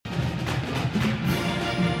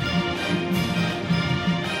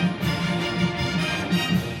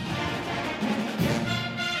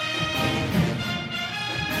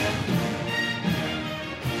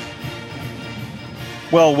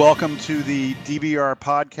Well, welcome to the DBR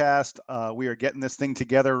podcast. We are getting this thing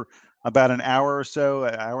together about an hour or so,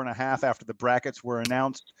 an hour and a half after the brackets were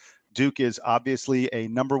announced. Duke is obviously a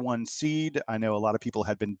number one seed. I know a lot of people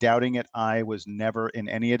had been doubting it. I was never in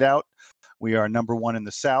any doubt. We are number one in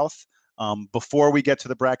the South. Before we get to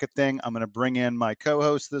the bracket thing, I'm going to bring in my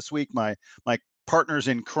co-host this week, my partners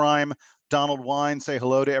in crime, Donald Wine. Say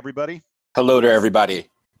hello to everybody. Hello to everybody.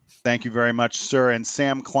 Thank you very much, sir. And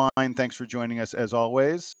Sam Klein, thanks for joining us as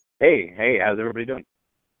always. Hey, how's everybody doing?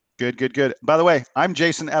 Good. By the way, I'm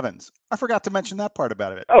Jason Evans. I forgot to mention that part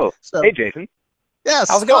about it. Oh, so, hey, Jason. Yes.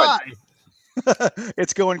 How's it going?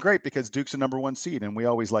 It's going great because Duke's a number one seed, and we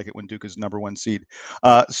always like it when Duke is number one seed.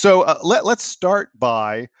 Let's start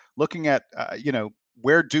by looking at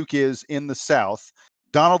where Duke is in the South.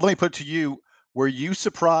 Donald, let me put it to you. Were you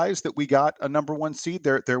surprised that we got a number one seed?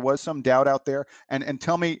 There was some doubt out there. And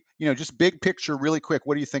tell me, just big picture really quick,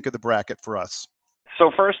 what do you think of the bracket for us?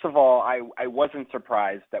 So first of all, I wasn't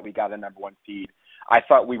surprised that we got a number one seed. I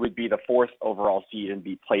thought we would be the fourth overall seed and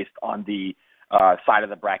be placed on the side of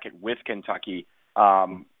the bracket with Kentucky.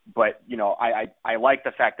 But I like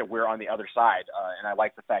the fact that we're on the other side, and I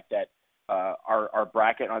like the fact that our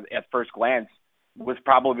bracket at first glance was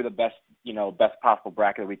probably the best possible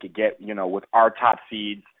bracket we could get, with our top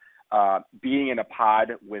seeds being in a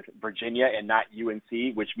pod with Virginia and not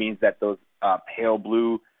UNC, which means that those pale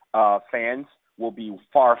blue fans will be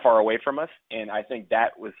far, far away from us. And I think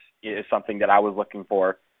that is something that I was looking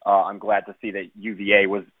for. I'm glad to see that UVA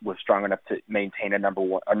was strong enough to maintain a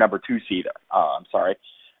number two seed.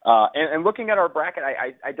 And looking at our bracket,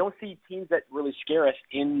 I don't see teams that really scare us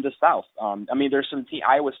in the South. There's some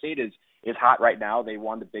Iowa State is hot right now. They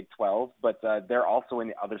won the Big 12, but they're also in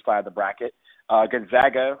the other side of the bracket.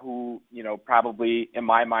 Gonzaga, who probably in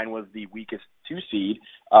my mind was the weakest two seed,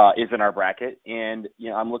 is in our bracket. And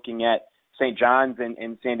I'm looking at St. John's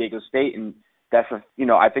and San Diego State, and that's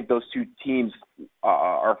I think those two teams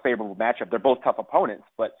are a favorable matchup. They're both tough opponents,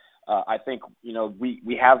 but I think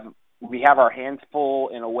we have our hands full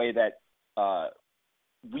in a way that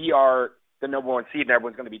we are the number one seed, and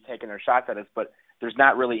everyone's going to be taking their shots at us. But there's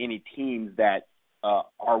not really any teams that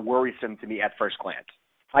are worrisome to me at first glance.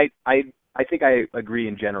 I think I agree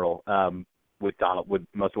in general with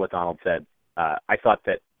most of what Donald said. I thought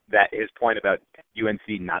that his point about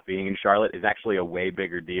UNC not being in Charlotte is actually a way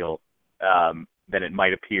bigger deal than it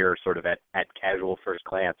might appear sort of at casual first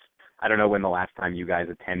glance. I don't know when the last time you guys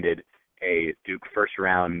attended a Duke first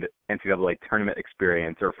round NCAA tournament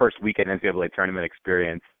experience or first weekend NCAA tournament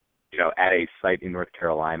experience, at a site in North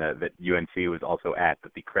Carolina that UNC was also at,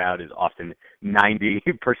 but the crowd is often 90%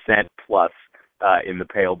 plus in the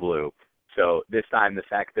pale blue. So this time, the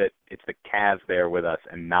fact that it's the Cavs there with us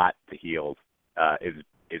and not the Heels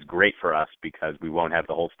is great for us because we won't have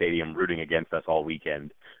the whole stadium rooting against us all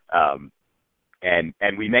weekend.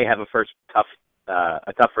 And we may have a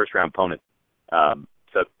tough first round opponent.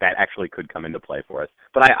 So that actually could come into play for us.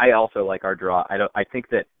 But I also like our draw. I think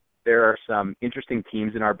that there are some interesting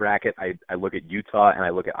teams in our bracket. I look at Utah and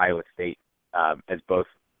I look at Iowa State as both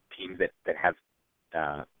teams that have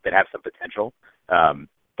some potential,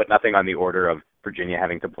 but nothing on the order of Virginia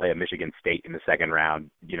having to play a Michigan State in the second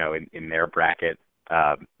round, in their bracket.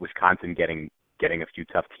 Wisconsin getting a few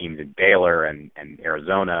tough teams in Baylor and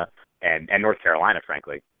Arizona and North Carolina,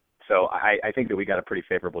 frankly. So I think that we got a pretty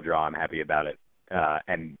favorable draw. I'm happy about it.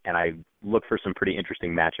 And I look for some pretty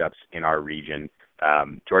interesting matchups in our region.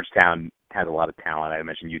 Georgetown has a lot of talent. I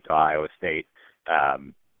mentioned Utah, Iowa State.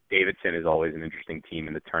 Davidson is always an interesting team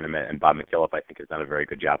in the tournament, and Bob McKillop, I think, has done a very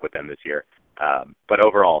good job with them this year. But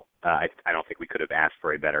overall, I don't think we could have asked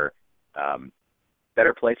for a better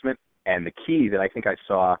placement. And the key that I think I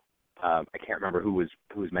saw, I can't remember who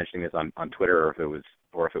was mentioning this on Twitter or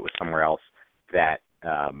if it was somewhere else, that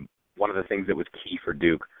one of the things that was key for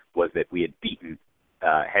Duke was that we had beaten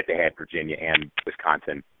head-to-head Virginia and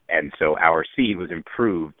Wisconsin, and so our seed was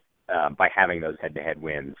improved by having those head-to-head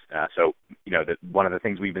wins. One of the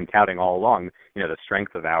things we've been touting all along, the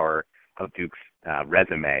strength of Duke's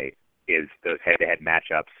resume is those head-to-head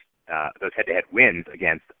matchups, those head-to-head wins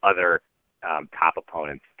against other top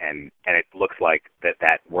opponents, and it looks like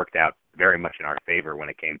that worked out very much in our favor when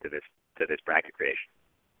it came to this bracket creation.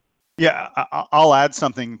 Yeah, I'll add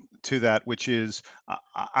something to that, which is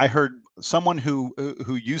I heard someone who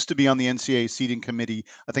used to be on the NCAA seeding committee.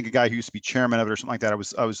 I think a guy who used to be chairman of it or something like that.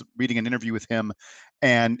 I was reading an interview with him,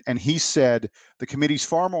 and he said the committee's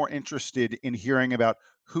far more interested in hearing about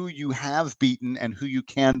who you have beaten and who you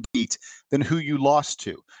can beat than who you lost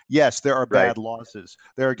to. Yes, there are bad losses.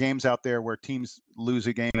 There are games out there where teams lose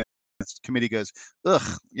a game committee goes, ugh,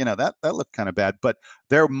 that looked kind of bad. But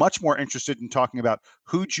they're much more interested in talking about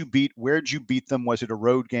who'd you beat, where'd you beat them, was it a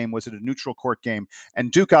road game, was it a neutral court game?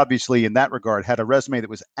 And Duke, obviously, in that regard, had a resume that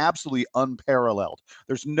was absolutely unparalleled.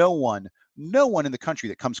 There's no one in the country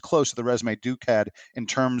that comes close to the resume Duke had in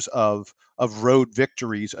terms of road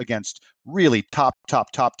victories against really top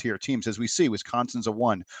tier teams. As we see, Wisconsin's a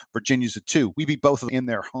 1, Virginia's a 2. We beat both of them in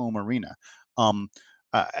their home arena.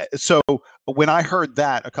 So when I heard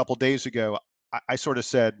that a couple days ago, I sort of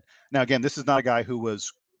said, now again, this is not a guy who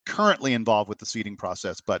was currently involved with the seeding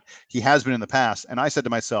process, but he has been in the past. And I said to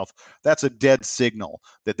myself, that's a dead signal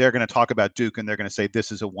that they're going to talk about Duke and they're going to say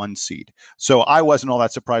this is a 1 seed. So I wasn't all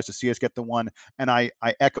that surprised to see us get the 1. And I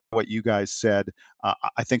echo what you guys said.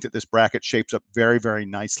 I think that this bracket shapes up very, very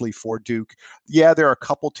nicely for Duke. Yeah, there are a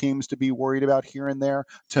couple teams to be worried about here and there.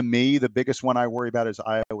 To me, the biggest one I worry about is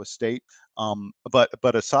Iowa State.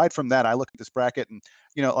 But aside from that, I look at this bracket and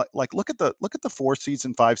look at the 4 seeds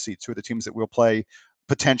and 5 seeds, who are the teams that we'll play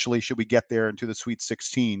potentially should we get there into the Sweet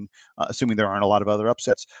 16, assuming there aren't a lot of other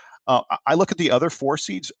upsets. I look at the other 4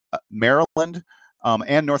 seeds, Maryland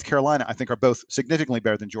and North Carolina, I think are both significantly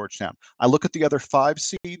better than Georgetown. I look at the other 5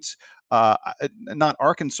 seeds, not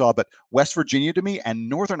Arkansas, but West Virginia to me and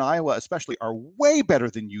Northern Iowa especially are way better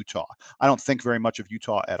than Utah. I don't think very much of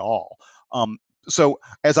Utah at all. So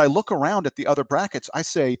as I look around at the other brackets, I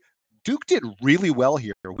say Duke did really well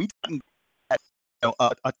here. We didn't get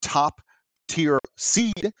a top tier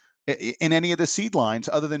seed in any of the seed lines,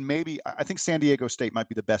 other than maybe I think San Diego State might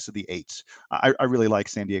be the best of the 8s. I really like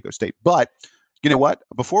San Diego State. But you know what?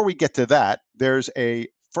 Before we get to that, there's a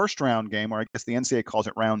first round game, or I guess the NCAA calls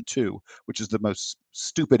it round 2, which is the most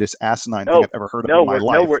stupidest asinine thing I've ever heard of in my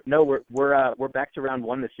life. We're back to round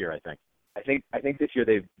 1 this year. I think this year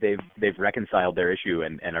they've reconciled their issue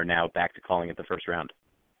and are now back to calling it the first round.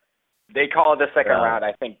 They call it the second round.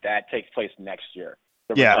 I think that takes place next year.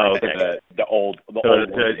 The old.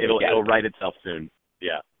 It'll right itself soon.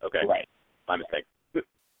 Yeah. Okay. Right. My mistake.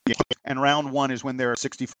 Yeah. And round 1 is when there are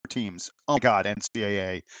 64 teams. Oh my God,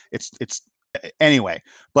 NCAA. It's anyway.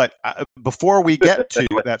 But before we get to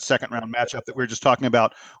that second round matchup that we were just talking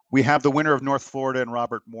about, we have the winner of North Florida and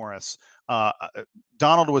Robert Morris.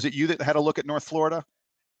 Donald, was it you that had a look at North Florida?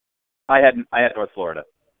 I had North Florida.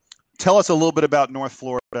 Tell us a little bit about North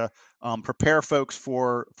Florida. Prepare folks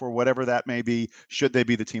for whatever that may be, should they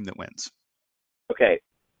be the team that wins. Okay,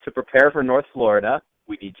 to prepare for North Florida,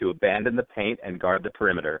 we need to abandon the paint and guard the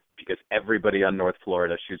perimeter because everybody on North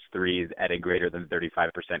Florida shoots threes at a greater than 35%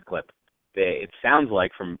 clip. It sounds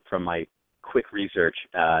like from my quick research,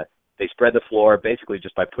 they spread the floor basically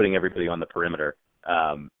just by putting everybody on the perimeter.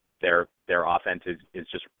 Their offense is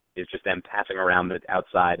just them passing around the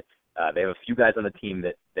outside. They have a few guys on the team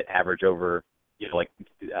that average over 2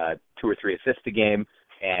 or 3 assists a game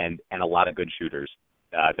and a lot of good shooters.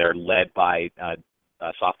 They're led by a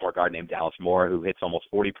sophomore guard named Dallas Moore, who hits almost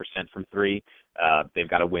 40% from 3. They've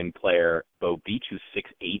got a wing player, Bo Beach, who's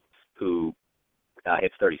 6'8", who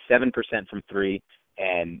hits 37% from 3,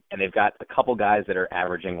 and they've got a couple guys that are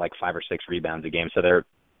averaging like 5 or 6 rebounds a game. So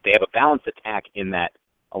they have a balanced attack in that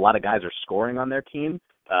a lot of guys are scoring on their team,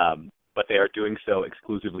 but they are doing so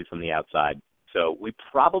exclusively from the outside. So we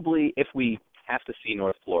probably, if we have to see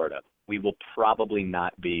North Florida, we will probably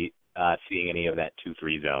not be seeing any of that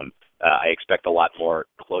 2-3 zone. I expect a lot more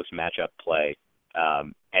close matchup play,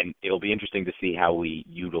 and it'll be interesting to see how we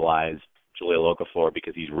utilize Jahlil Okafor,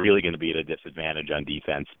 because he's really going to be at a disadvantage on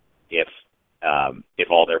defense if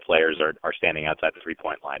all their players are standing outside the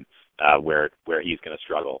 3-point line, where he's going to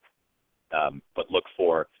struggle. But look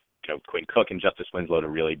for Quinn Cook and Justice Winslow to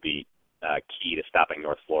really be key to stopping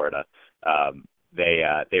North Florida.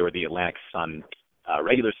 They were the Atlantic Sun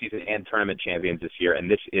regular season and tournament champions this year, and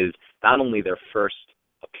this is not only their first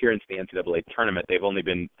appearance in the NCAA tournament. They've only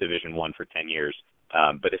been Division I for 10 years,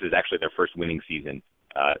 but this is actually their first winning season.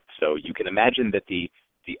 So you can imagine that the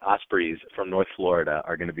Ospreys from North Florida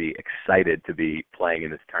are going to be excited to be playing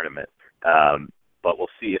in this tournament. But we'll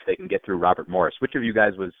see if they can get through Robert Morris. Which of you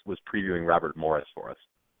guys was previewing Robert Morris for us?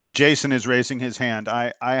 Jason is raising his hand.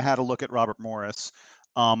 I had a look at Robert Morris.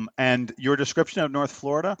 And your description of North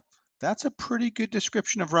Florida, that's a pretty good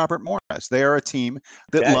description of Robert Morris. They are a team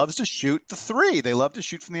that loves to shoot the 3. They love to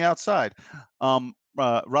shoot from the outside.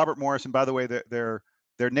 Robert Morris, and by the way, their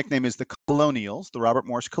nickname is the Colonials, the Robert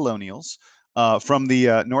Morris Colonials, from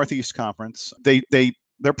the Northeast Conference.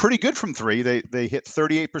 They're pretty good from 3. They hit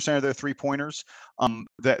 38% of their 3-pointers.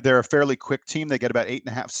 They're a fairly quick team. They get about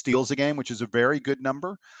 8.5 steals a game, which is a very good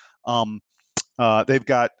number. They've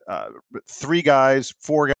got 3 guys,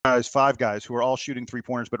 4 guys, 5 guys who are all shooting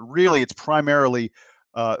 3-pointers, but really it's primarily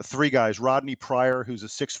three guys: Rodney Pryor, who's a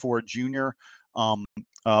 6'4" junior,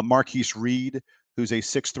 Marquise Reed, who's a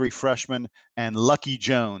 6'3" freshman, and Lucky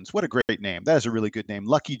Jones. What a great name! That is a really good name,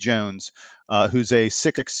 Lucky Jones, who's a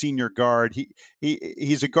 6'6" senior guard.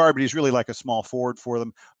 He's a guard, but he's really like a small forward for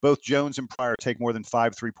them. Both Jones and Pryor take more than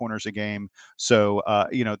 5 3-pointers a game. So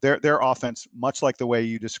their offense, much like the way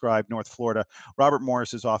you described North Florida, Robert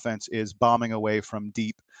Morris's offense is bombing away from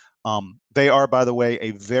deep. They are, by the way,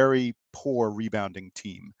 a very poor rebounding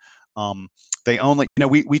team. They only,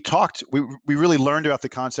 we really learned about the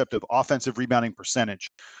concept of offensive rebounding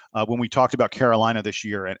percentage when we talked about Carolina this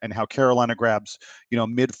year, and how Carolina grabs,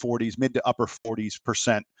 mid to upper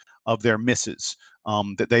 40% of their misses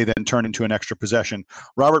that they then turn into an extra possession.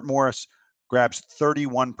 Robert Morris grabs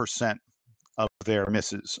 31% of their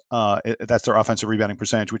misses. That's their offensive rebounding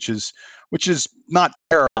percentage, which is not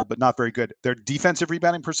terrible, but not very good. Their defensive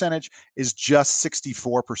rebounding percentage is just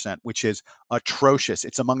 64%, which is atrocious.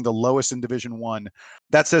 It's among the lowest in Division I.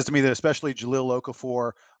 That says to me that especially Jahlil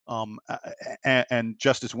Okafor and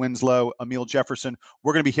Justice Winslow, Emile Jefferson,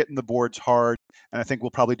 we're going to be hitting the boards hard, and I think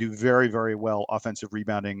we'll probably do very, very well offensive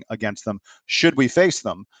rebounding against them should we face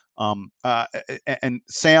them. And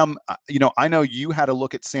Sam, I know you had a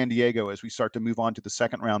look at San Diego as we start to move on to the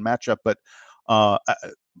second round matchup, but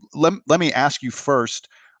let me ask you first,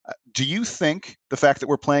 do you think the fact that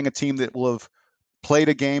we're playing a team that will have played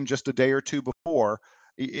a game just a day or two before,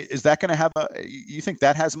 is that going to have you think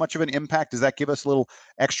that has much of an impact? Does that give us a little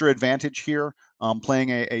extra advantage here,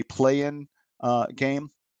 playing a play-in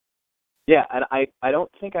game? Yeah, and I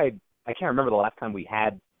don't think I can't remember the last time we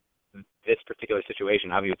had this particular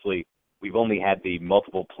situation. Obviously, we've only had the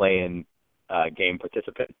multiple play-in game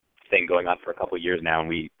participant thing going on for a couple of years now,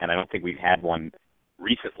 and I don't think we've had one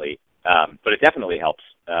recently. But it definitely helps.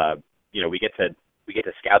 We get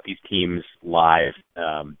to scout these teams live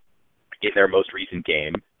in their most recent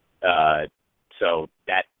game, so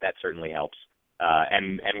that certainly helps.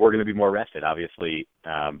 And we're going to be more rested. Obviously,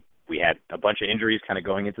 we had a bunch of injuries kind of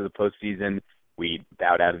going into the postseason. We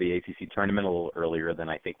bowed out of the ACC tournament a little earlier than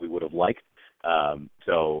I think we would have liked.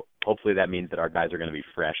 So hopefully that means that our guys are going to be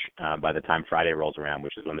fresh by the time Friday rolls around,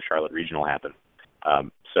 which is when the Charlotte Regional happens.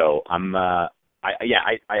 So I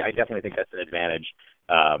definitely think that's an advantage.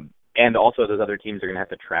 And also those other teams are going to have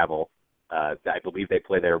to travel. I believe they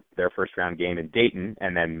play their first round game in Dayton,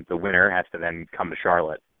 and then the winner has to then come to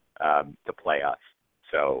Charlotte to play us.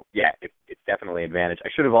 So yeah, it's definitely an advantage. I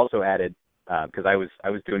should have also added, because I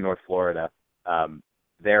was doing North Florida.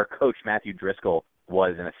 Their coach Matthew Driscoll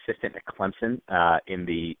was an assistant at Clemson in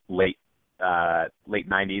the late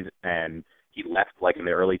 90s, and he left like in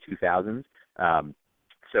the early 2000s.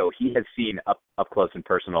 So he has seen up close and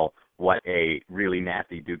personal what a really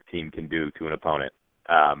nasty Duke team can do to an opponent.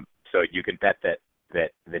 So you can bet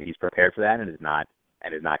that he's prepared for that and is not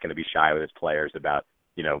going to be shy with his players about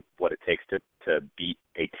what it takes to beat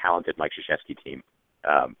a talented Mike Krzyzewski team.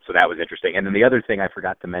 So that was interesting. And then the other thing I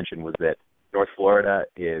forgot to mention was that North Florida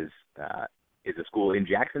is a school in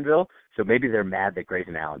Jacksonville, so maybe they're mad that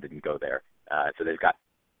Grayson Allen didn't go there. So they've got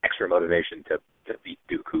extra motivation to beat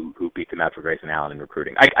Duke, who beat them out for Grayson Allen in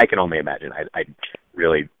recruiting. I can only imagine. I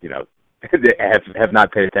really have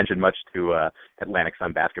not paid attention much to Atlantic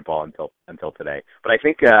Sun basketball until today. But I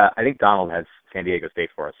think Donald has San Diego State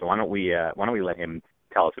for us. So why don't we let him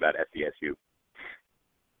tell us about SDSU?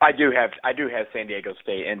 I do have San Diego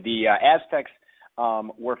State, and the Aztecs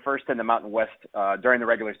were first in the Mountain West during the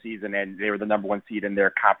regular season, and they were the number one seed in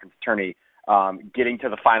their conference tourney, getting to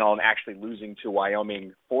the final and actually losing to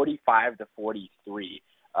Wyoming 45-43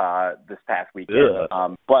 this past weekend.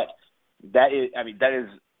 But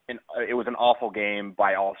it was an awful game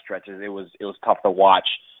by all stretches. It was tough to watch.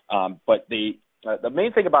 But the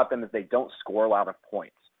main thing about them is they don't score a lot of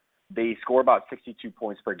points. They score about 62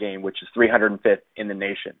 points per game, which is 305th in the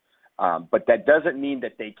nation. But that doesn't mean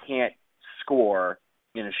that they can't score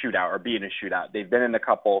in a shootout or be in a shootout. They've been in a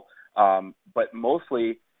couple, but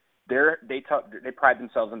mostly they pride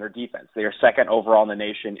themselves on their defense. They are second overall in the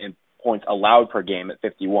nation in points allowed per game at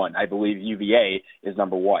 51. I believe UVA is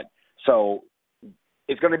number one. So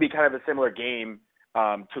it's going to be kind of a similar game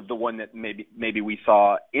to the one that maybe we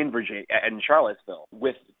saw in Virginia and Charlottesville,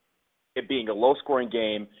 with it being a low-scoring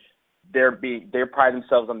game. They pride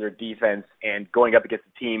themselves on their defense, and going up against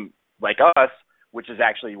a team like us, which is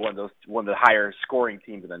actually one of the higher scoring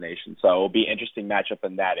teams in the nation. So it'll be an interesting matchup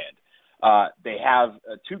in that end. They have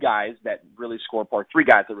three guys that really score points.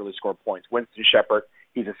 Winston Shepard,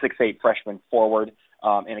 he's a 6'8" freshman forward,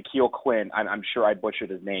 and Akil Quinn, I'm sure I butchered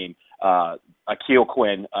his name, Akil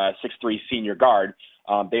Quinn, 6'3" senior guard.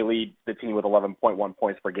 They lead the team with 11.1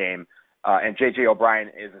 points per game. And J.J. O'Brien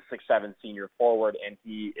is a 6'7" senior forward, and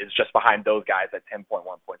he is just behind those guys at 10.1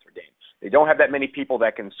 points per game. They don't have that many people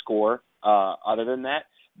that can score other than that.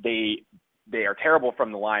 They are terrible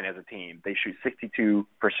from the line as a team. They shoot 62%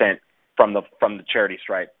 from the charity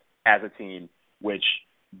stripe as a team, which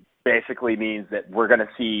basically means that we're going to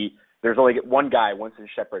see there's only one guy, Winston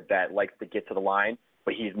Shepherd, that likes to get to the line,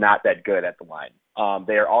 but he's not that good at the line.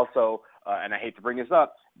 They are also, and I hate to bring this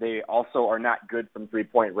up, they also are not good from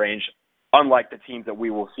three-point range, unlike the teams that we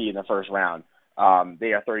will see in the first round.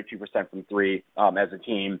 They are 32% from three as a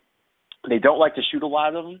team. They don't like to shoot a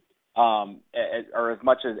lot of them, or as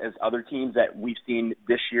much as other teams that we've seen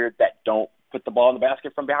this year that don't put the ball in the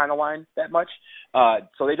basket from behind the line that much.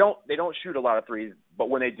 So they don't shoot a lot of threes, but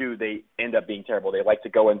when they do, they end up being terrible. They like to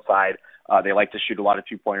go inside. They like to shoot a lot of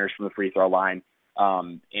two-pointers from the free throw line.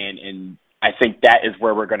 And I think that is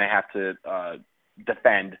where we're going to have to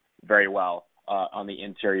defend very well on the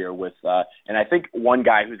interior with and I think one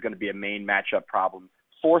guy who's going to be a main matchup problem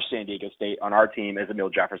for San Diego State on our team is Emil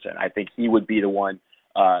Jefferson. I think he would be the one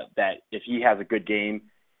that if he has a good game,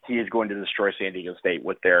 he is going to destroy San Diego State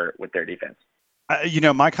with their defense.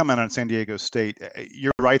 My comment on San Diego State,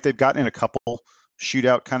 you're right. They've gotten in a couple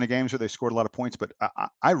shootout kind of games where they scored a lot of points, but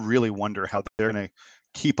I really wonder how they're going to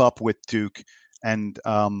keep up with Duke and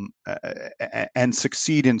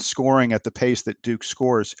succeed in scoring at the pace that Duke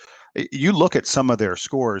scores. You look at some of their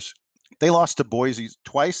scores. They lost to Boise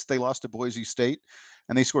twice. They lost to Boise State,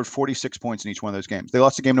 and they scored 46 points in each one of those games. They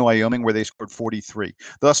lost a game to Wyoming where they scored 43.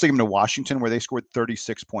 They lost a game to Washington where they scored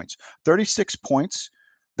 36 points. 36 points,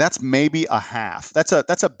 that's maybe a half. That's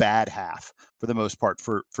a bad half for the most part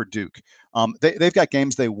for Duke. They've got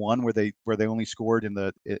games they won where they only scored in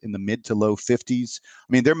the mid to low 50s. I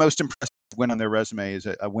mean, their most impressive win on their resume is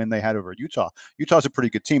a win they had over Utah. Utah's a pretty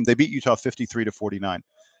good team. They beat Utah 53-49.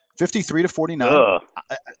 53-49.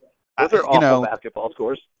 Those are awful basketball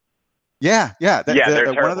scores. Yeah. They're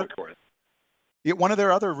terrible scores. One of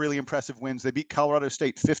their other really impressive wins, they beat Colorado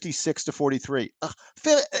State 56-43.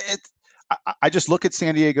 I just look at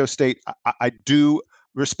San Diego State. I do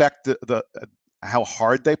respect the how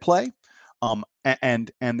hard they play,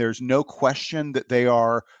 and there's no question that they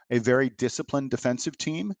are a very disciplined defensive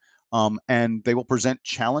team, and they will present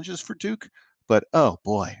challenges for Duke. But oh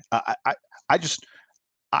boy,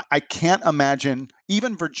 I can't imagine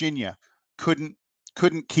even Virginia couldn't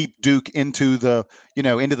keep Duke into the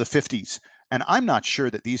 50s, and I'm not sure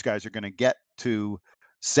that these guys are going to get to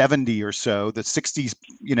 70 or so, the 60s,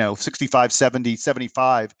 65, 70,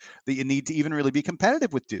 75 that you need to even really be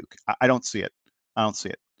competitive with Duke. I don't see it.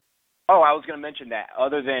 Oh, I was going to mention that.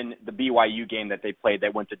 Other than the BYU game that they played,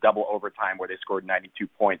 that went to double overtime where they scored 92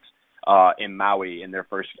 points in Maui in their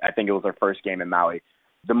first, I think it was their first game in Maui.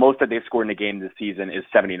 The most that they've scored in a game this season is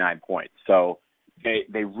 79 points. So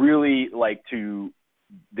they really like to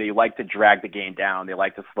drag the game down. They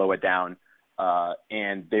like to slow it down.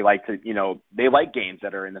 And they like to, they like games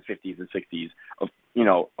that are in the 50s and 60s.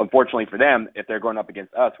 Unfortunately for them, if they're going up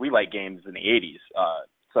against us, we like games in the 80s.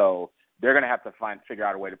 So they're going to have to figure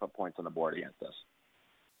out a way to put points on the board against us.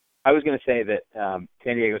 I was going to say that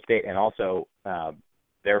San Diego State and also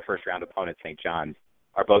their first round opponent, St. John's,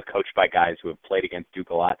 are both coached by guys who have played against Duke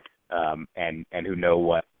a lot and who know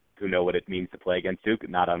what it means to play against Duke,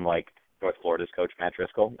 not unlike North Florida's coach, Matt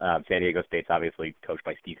Driscoll. San Diego State's obviously coached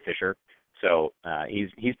by Steve Fisher. So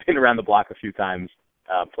he's been around the block a few times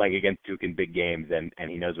playing against Duke in big games, and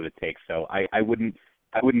he knows what it takes. So I wouldn't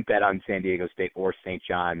bet on San Diego State or St.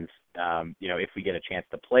 John's, if we get a chance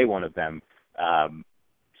to play one of them,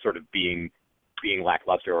 sort of being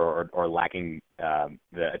lackluster or lacking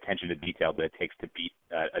the attention to detail that it takes to beat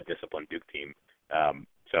a disciplined Duke team.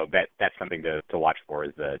 So that's something to watch for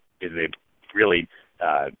is a really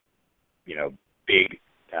big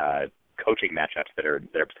coaching matchups that are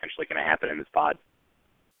potentially going to happen in this pod.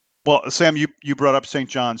 Well, Sam, you brought up St.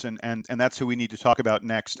 John's, and that's who we need to talk about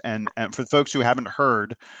next. And for the folks who haven't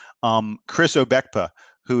heard, Chris Obekpa,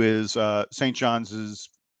 who is St. John's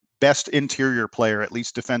best interior player, at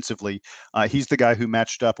least defensively, he's the guy who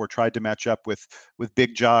matched up or tried to match up with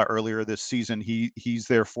Big Ja earlier this season. He's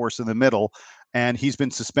their force in the middle, and he's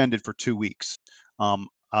been suspended for 2 weeks.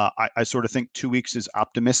 I sort of think 2 weeks is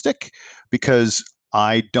optimistic because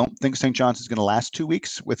I don't think St. John's is going to last 2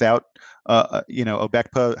 weeks without,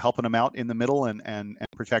 Obekpa helping him out in the middle and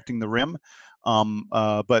protecting the rim.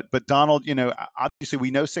 But Donald, obviously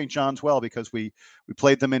we know St. John's well because we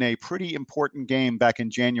played them in a pretty important game back in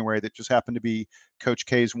January that just happened to be Coach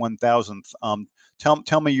K's 1000th.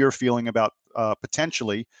 Tell me your feeling about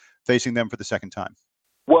potentially facing them for the second time.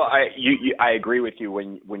 Well, I agree with you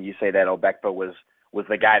when you say that Obekpa was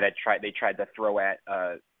the guy that they tried to throw at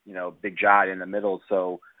Big John in the middle.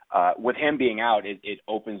 So with him being out, it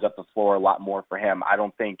opens up the floor a lot more for him. I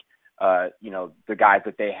don't think the guys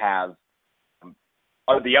that they have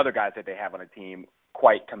are the other guys that they have on a team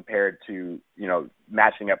quite compared to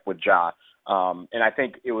matching up with Ja. And I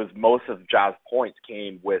think it was most of Ja's points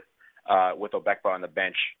came with Obekpa on the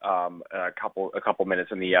bench a couple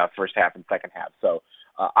minutes in the first half and second half. So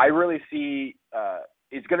I really see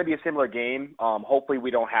it's going to be a similar game. Hopefully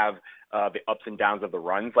we don't have the ups and downs of the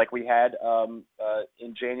runs like we had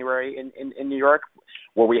in January in New York,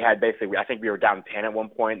 where we had basically, I think we were down 10 at one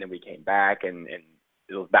point, and then we came back, and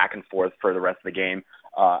it was back and forth for the rest of the game.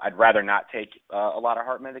 I'd rather not take a lot of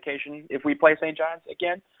heart medication if we play St. John's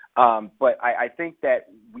again. But I think that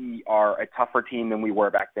we are a tougher team than we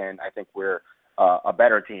were back then. I think we're a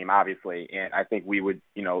better team, obviously, and I think we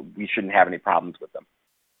shouldn't have any problems with them.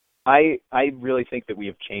 I really think that we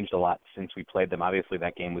have changed a lot since we played them. Obviously,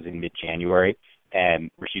 that game was in mid-January,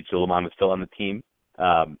 and Rasheed Suleiman was still on the team.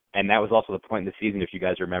 And that was also the point in the season, if you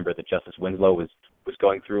guys remember, that Justice Winslow was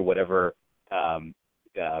going through whatever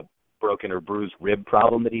broken or bruised rib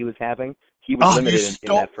problem that he was having. He was limited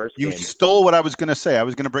in that first game. You stole what I was going to say. I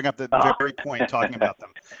was going to bring up the very point talking about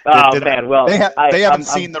them. Well, they haven't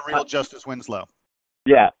seen the real Justice Winslow.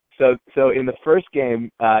 Yeah. So in the first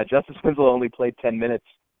game, Justice Winslow only played 10 minutes.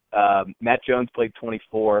 Matt Jones played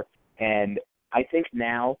 24, and I think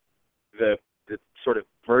now the sort of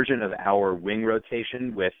version of our wing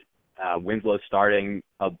rotation with Winslow starting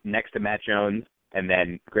next to Matt Jones and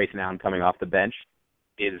then Grayson Allen coming off the bench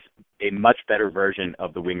is a much better version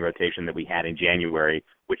of the wing rotation that we had in January,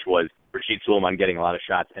 which was Rasheed Suleiman getting a lot of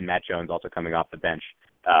shots and Matt Jones also coming off the bench,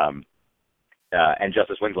 and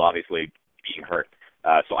Justice Winslow obviously being hurt.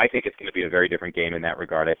 So I think it's going to be a very different game in that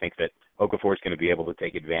regard. I think that Okafor is going to be able to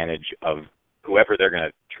take advantage of whoever they're going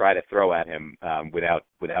to try to throw at him without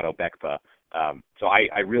Obekpa. So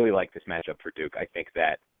I really like this matchup for Duke. I think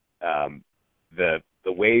that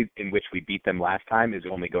the way in which we beat them last time is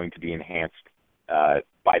only going to be enhanced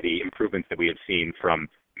by the improvements that we have seen from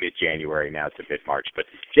mid-January now to mid-March. But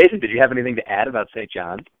Jason, did you have anything to add about St.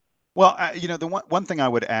 John's? Well, the one thing I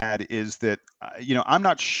would add is that, I'm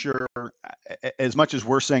not sure, as much as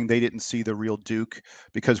we're saying they didn't see the real Duke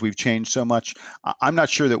because we've changed so much, I'm not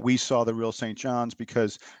sure that we saw the real St. John's,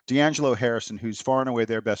 because D'Angelo Harrison, who's far and away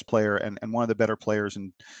their best player and one of the better players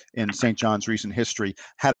in St. John's recent history,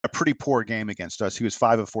 had a pretty poor game against us. He was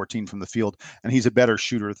 5 of 14 from the field, and he's a better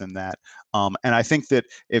shooter than that. And I think that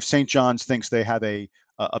if St. John's thinks they have a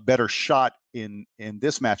better shot in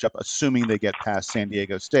this matchup, assuming they get past San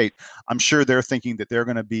Diego State, I'm sure they're thinking that they're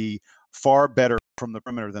going to be far better from the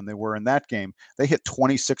perimeter than they were in that game. They hit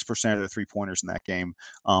 26% of their three-pointers in that game,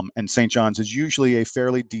 and St. John's is usually a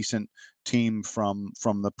fairly decent team from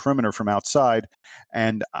the perimeter, from outside,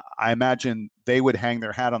 and I imagine they would hang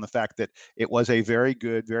their hat on the fact that it was a very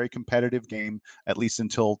good, very competitive game, at least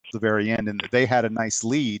until the very end, and that they had a nice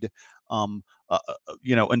lead,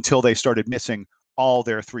 until they started missing all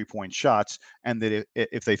their three-point shots, and that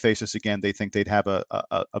if they face us again, they think they'd have a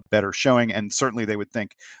better showing, and certainly they would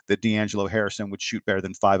think that D'Angelo Harrison would shoot better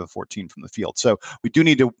than 5 of 14 from the field. So we do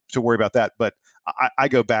need to worry about that, but I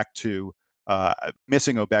go back to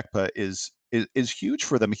missing Obekpa is huge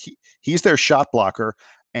for them. He's their shot blocker,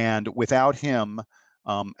 and without him,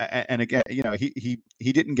 and again,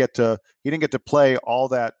 he didn't get to play all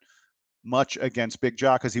that much against Big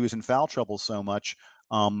Ja because he was in foul trouble so much.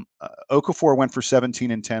 Okafor went for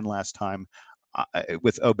 17 and 10 last time.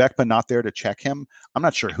 With Obekpa not there to check him, I'm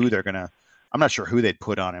not sure who they'd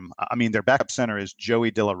put on him. I mean, their backup center is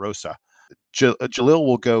Joey De La Rosa. Jalil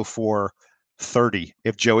will go for 30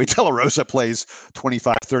 if Joey De La Rosa plays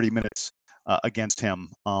 25, 30 minutes against him.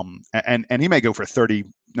 And he may go for 30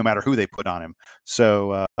 no matter who they put on him.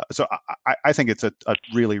 So I think it's a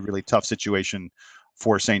really, really tough situation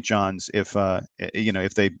for St. John's if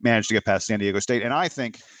they manage to get past San Diego State, and I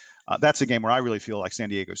think that's a game where I really feel like San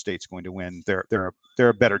Diego State's going to win. They're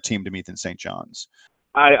a better team to me than St. John's.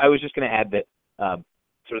 I was just going to add that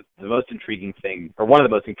sort of the most intriguing thing, or one of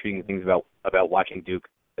the most intriguing things about watching Duke,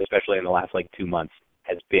 especially in the last 2 months,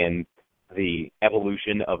 has been the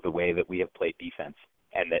evolution of the way that we have played defense,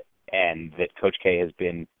 and that Coach K has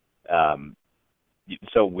been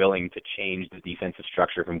so willing to change the defensive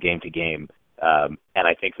structure from game to game. And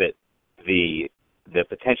I think that the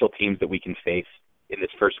potential teams that we can face in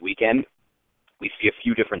this first weekend, we see a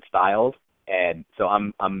few different styles, and so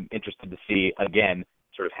I'm interested to see again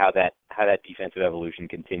sort of how that defensive evolution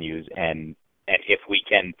continues, and if we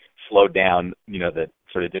can slow down the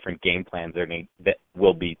sort of different game plans that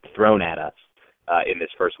will be thrown at us in this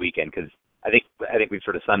first weekend, because I think we've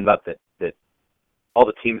sort of summed up that all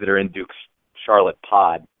the teams that are in Duke's Charlotte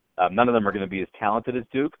pod. None of them are going to be as talented as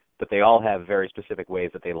Duke, but they all have very specific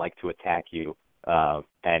ways that they like to attack you.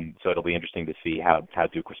 And so it'll be interesting to see how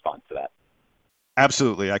Duke responds to that.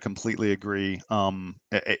 Absolutely, I completely agree.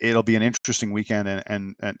 It'll be an interesting weekend,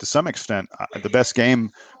 and to some extent, the best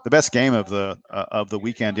game of the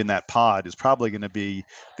weekend in that pod is probably going to be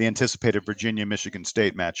the anticipated Virginia-Michigan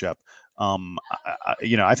State matchup.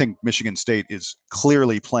 I think Michigan State is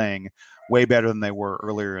clearly playing way better than they were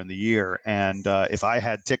earlier in the year, and if I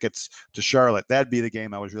had tickets to Charlotte, that'd be the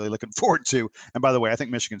game I was really looking forward to. And by the way, I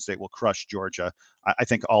think Michigan State will crush Georgia. I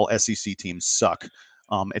think all SEC teams suck.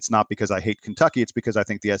 It's not because I hate Kentucky. It's because I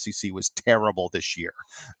think the SEC was terrible this year,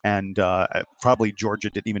 and probably Georgia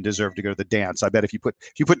didn't even deserve to go to the dance. I bet if you put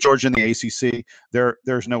Georgia in the ACC,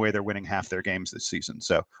 there's no way they're winning half their games this season.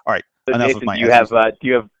 So, all right, but enough Nathan, of my.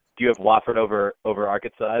 Do you have Wofford over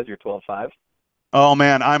Arkansas as your 12-5? Oh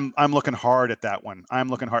man, I'm looking hard at that one. I'm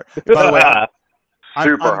looking hard. By the way,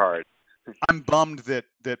 super hard. I'm bummed that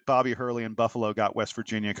Bobby Hurley and Buffalo got West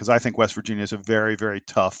Virginia, because I think West Virginia is a very, very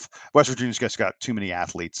tough. West Virginia's just got too many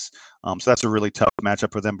athletes, so that's a really tough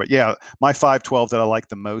matchup for them. But yeah, my 5-12 that I like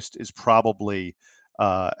the most is probably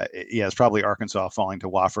Arkansas falling to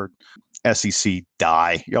Wofford. SEC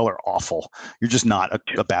die. Y'all are awful. You're just not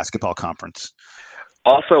a basketball conference.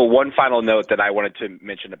 Also, one final note that I wanted to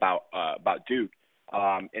mention about Duke,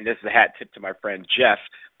 and this is a hat tip to my friend Jeff.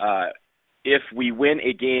 If we win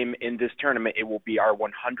a game in this tournament, it will be our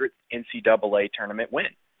 100th NCAA tournament win.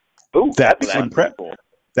 Ooh, that's impressive. Cool.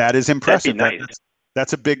 That is impressive. That'd be nice.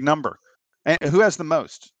 That's a big number. And who has the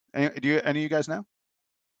most? Any of you guys know?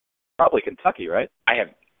 Probably Kentucky, right? I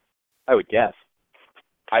would guess.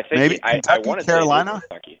 I think maybe Kentucky, I want to Carolina. Say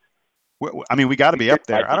Kentucky. I mean, we got to be up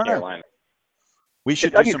there. I don't know. We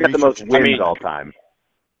should Kentucky's do some got the most research. wins all time.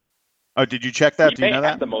 Oh, did you check that? Do you know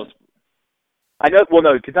that? The most. I know. Well,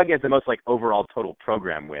 no, Kentucky has the most overall total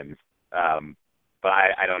program wins. But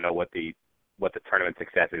I don't know what the tournament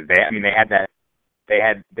success is.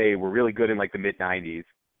 They were really good in the mid '90s,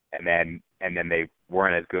 and then they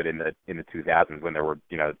weren't as good in the 2000s when there were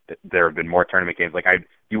there have been more tournament games.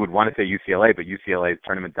 You would want to say UCLA, but UCLA's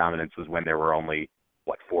tournament dominance was when there were only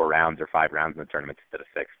 4 rounds or 5 rounds in the tournament instead of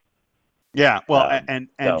 6. Yeah, well, and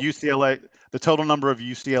so. UCLA, the total number of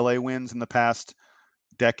UCLA wins in the past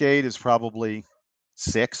decade is probably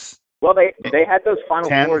 6. Well, they had those Final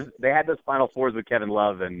 10? Fours. They had those Final Fours with Kevin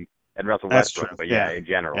Love and Russell That's Westbrook. true. But in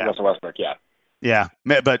general, Russell Westbrook, Yeah,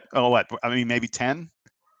 but maybe 10?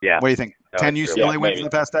 Yeah. What do you think? 10 UCLA wins maybe. in the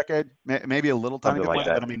past decade? Maybe a little tiny bit Something less,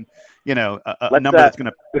 like that. but I mean, a number that's going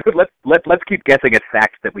to. Let's keep guessing at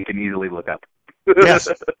facts that we can easily look up. Yes,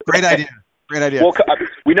 great idea. Great idea. Well,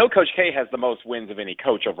 we know Coach K has the most wins of any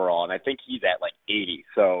coach overall, and I think he's at 80.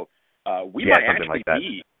 So we might actually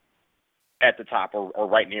be at the top or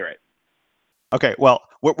right near it. Okay, well,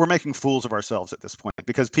 we're making fools of ourselves at this point,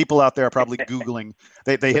 because people out there are probably Googling.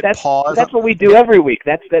 They hit pause. That's what we do every week.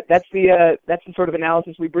 That's the sort of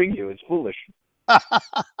analysis we bring you. It's foolish.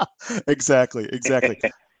 Exactly.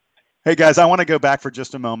 Hey guys, I want to go back for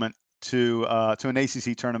just a moment to an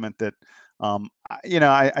ACC tournament that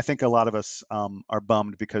I think a lot of us are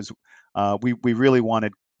bummed, because we really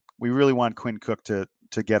wanted Quinn Cook to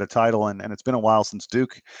get a title, and it's been a while since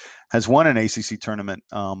Duke has won an ACC tournament.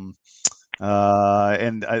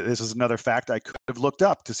 And this is another fact I could have looked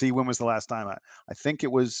up to see when was the last time. I think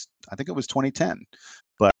it was 2010,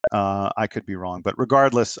 but I could be wrong. But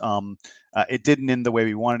regardless, it didn't end the way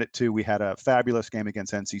we wanted it to. We had a fabulous game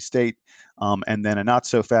against NC State, and then a not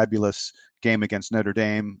so fabulous game against Notre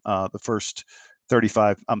Dame. The first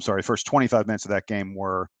 25 minutes of that game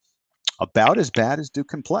were about as bad as Duke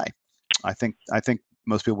can play. I think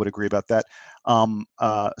most people would agree about that.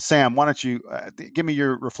 Sam, why don't you give me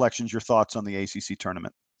your reflections, your thoughts on the ACC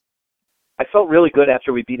tournament? I felt really good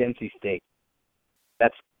after we beat NC State.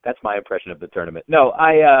 That's my impression of the tournament. No,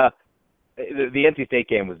 the NC State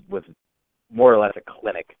game was more or less a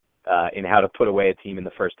clinic in how to put away a team in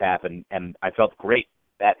the first half, and I felt great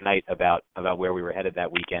that night about where we were headed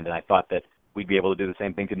that weekend, and I thought that we'd be able to do the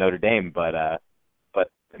same thing to Notre Dame, but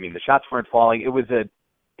I mean, the shots weren't falling. It was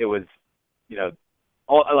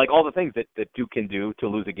all the things that Duke can do to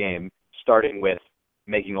lose a game, starting with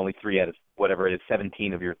making only 3 out of whatever it is,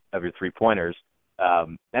 17 of your 3-pointers.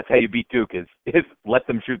 That's how you beat Duke is let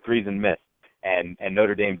them shoot threes and miss. And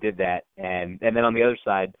Notre Dame did that. And then on the other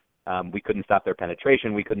side, we couldn't stop their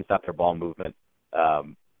penetration. We couldn't stop their ball movement.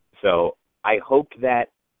 So I hope that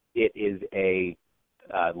it is a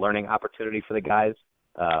learning opportunity for the guys.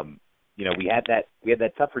 We had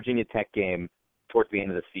that tough Virginia Tech game towards the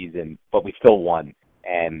end of the season, but we still won.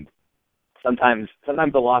 And sometimes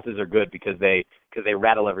the losses are good because they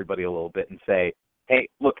rattle everybody a little bit and say, hey,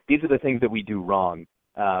 look, these are the things that we do wrong,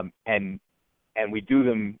 and we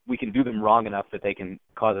can do them wrong enough that they can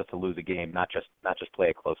cause us to lose a game, not just play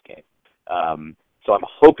a close game. So I'm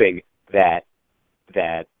hoping that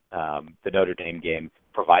the Notre Dame game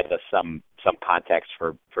provides us some context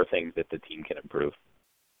for things that the team can improve.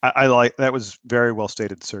 I like that. Was very well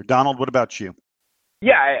stated, sir. Donald, what about you?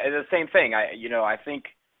 Yeah, the same thing. I think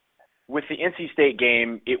with the NC State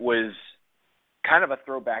game, it was kind of a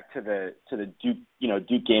throwback to the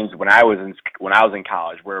Duke games when I was in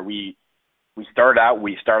college, where we start out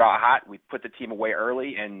hot, we put the team away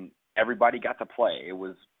early, and everybody got to play. It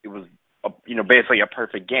was basically a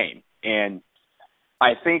perfect game. And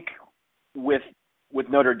I think with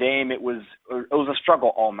Notre Dame, it was a struggle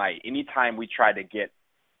all night. Anytime we tried to get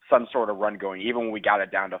some sort of run going, even when we got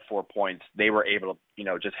it down to 4 points, they were able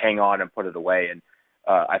to just hang on and put it away. And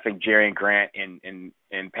I think Jerian Grant and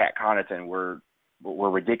Pat Connaughton were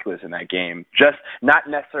ridiculous in that game. Just not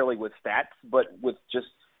necessarily with stats, but with just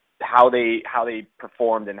how they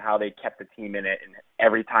performed and how they kept the team in it. And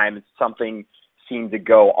every time something seemed to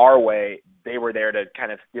go our way, they were there to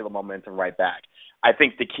kind of steal the momentum right back. I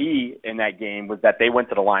think the key in that game was that they went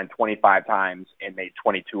to the line 25 times and made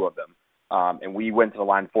 22 of them. And we went to the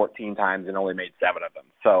line 14 times and only made 7 of them.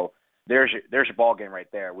 So there's your ball game right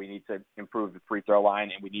there. We need to improve the free throw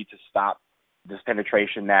line, and we need to stop this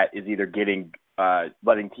penetration that is either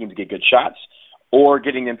letting teams get good shots or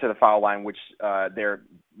getting them to the foul line, which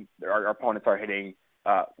our opponents are hitting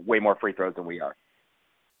way more free throws than we are.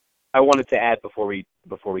 I wanted to add before we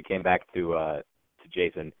came back to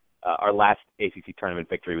Jason, our last ACC tournament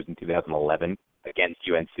victory was in 2011 against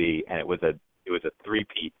UNC, and it was a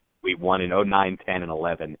three-peat. We won in 09, 10, and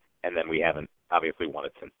 11, and then we haven't obviously won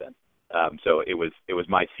it since then. So it was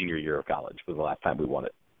my senior year of college was the last time we won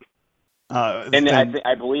it. I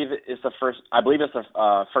believe it's the first. I believe it's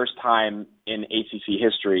the first time in ACC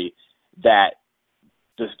history that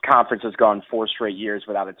this conference has gone 4 straight years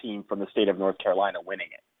without a team from the state of North Carolina winning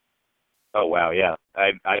it. Oh wow, yeah,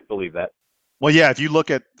 I believe that. Well, yeah, if you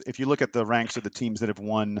look at the ranks of the teams that have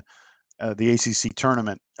won the ACC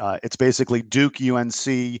tournament, it's basically Duke, UNC,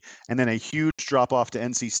 and then a huge drop off to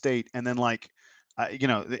NC State, and then the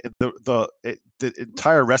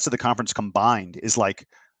entire rest of the conference combined is like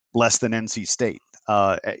less than NC State.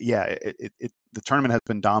 The tournament has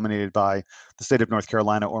been dominated by the state of North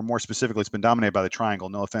Carolina, or more specifically, it's been dominated by the Triangle.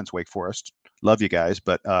 No offense, Wake Forest. Love you guys,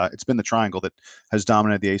 but it's been the Triangle that has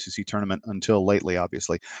dominated the ACC tournament until lately,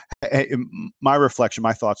 obviously. My reflection,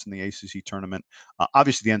 my thoughts in the ACC tournament,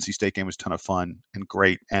 obviously the NC State game was a ton of fun and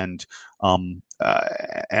great, and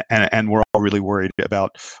we're all really worried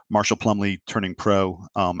about Marshall Plumlee turning pro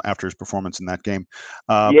after his performance in that game.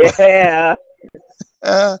 Yeah.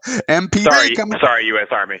 MP3 sorry, U.S.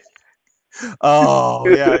 Army. Oh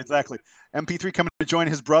yeah, exactly. MP3 coming to join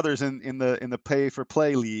his brothers in the pay for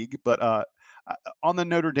play league. But on the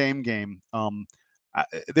Notre Dame game,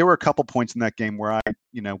 there were a couple points in that game where I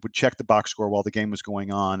would check the box score while the game was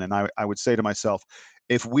going on, and I would say to myself,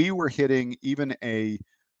 if we were hitting even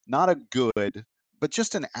not a good, but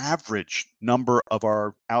just an average number of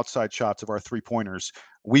our outside shots of our 3-pointers,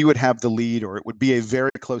 we would have the lead, or it would be a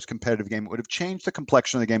very close competitive game. It would have changed the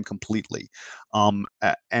complexion of the game completely.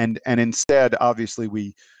 And instead, obviously,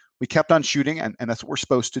 we kept on shooting, and that's what we're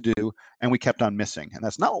supposed to do, and we kept on missing, and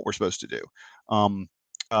that's not what we're supposed to do. An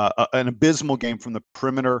abysmal game from the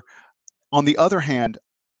perimeter. On the other hand,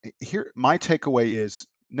 here my takeaway is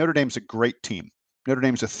Notre Dame's a great team. Notre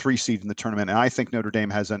Dame's a 3 seed in the tournament, and I think Notre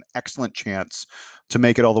Dame has an excellent chance to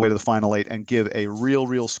make it all the way to the Final 8 and give a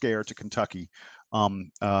real scare to Kentucky.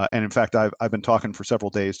 And in fact, I've been talking for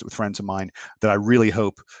several days with friends of mine that I really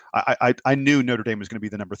hope. I knew Notre Dame was going to be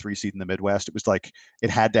the number 3 seed in the Midwest. It was like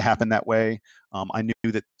it had to happen that way. I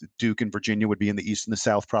knew that Duke and Virginia would be in the East and the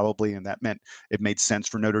South probably, and that meant it made sense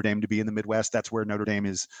for Notre Dame to be in the Midwest. That's where Notre Dame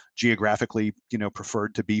is geographically,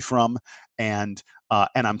 preferred to be from. And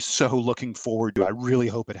I'm so looking forward to it. I really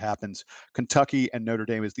hope it happens. Kentucky and Notre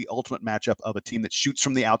Dame is the ultimate matchup of a team that shoots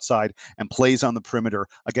from the outside and plays on the perimeter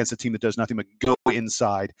against a team that does nothing but go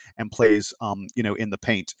inside and plays, in the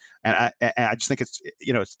paint. And I just think it's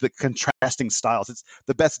the contrasting styles. It's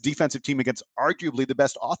the best defensive team against arguably the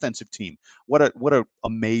best offensive team. What a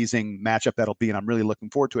amazing matchup that'll be, and I'm really looking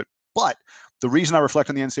forward to it. But the reason I reflect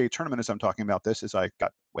on the NCAA tournament as I'm talking about this is I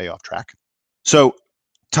got way off track. So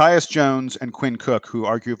Tyus Jones and Quinn Cook, who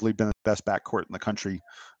arguably been the best backcourt in the country,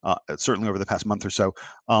 certainly over the past month or so,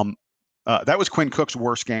 that was Quinn Cook's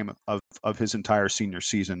worst game of his entire senior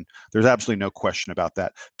season. There's absolutely no question about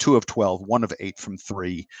that. 2 of 12, 1 of 8 from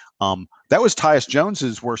 3. That was Tyus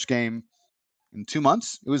Jones's worst game in 2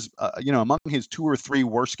 months. It was, among his 2 or 3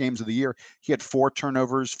 worst games of the year. He had 4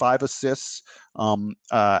 turnovers, 5 assists.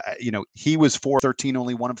 He was 4-13,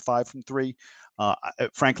 only 1 of 5 from 3.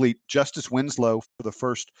 Frankly, Justice Winslow for the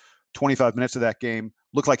first 25 minutes of that game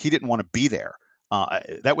looked like he didn't want to be there.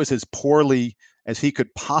 That was as poorly as he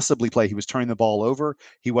could possibly play. He was turning the ball over.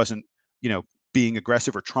 He wasn't, being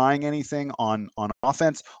aggressive or trying anything on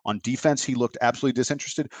offense. On defense, he looked absolutely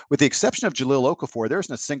disinterested. With the exception of Jahlil Okafor, there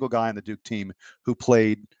isn't a single guy on the Duke team who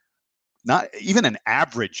played not even an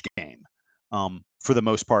average game for the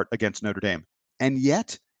most part against Notre Dame. And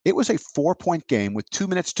yet, it was a 4-point game with 2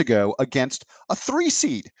 minutes to go against a 3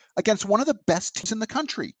 seed, against one of the best teams in the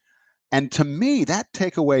country. And to me, that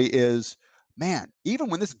takeaway is, man, even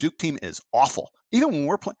when this Duke team is awful, even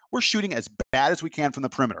when we're shooting as bad as we can from the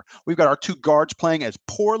perimeter, we've got our 2 guards playing as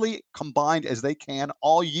poorly combined as they can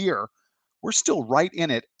all year, we're still right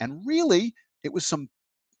in it. And really, it was some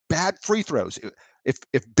bad free throws.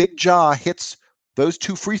 If Big Ja hits those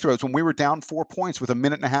 2 free throws when we were down 4 points with a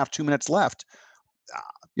minute and a half, 2 minutes left,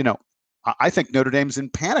 I think Notre Dame's in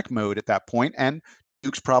panic mode at that point, and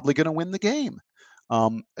Duke's probably going to win the game.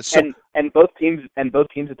 And both teams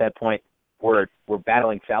at that point were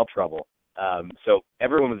battling foul trouble. So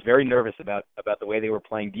everyone was very nervous about the way they were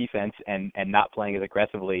playing defense and not playing as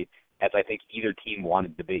aggressively as I think either team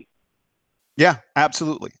wanted to be. Yeah,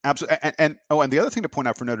 absolutely. And the other thing to point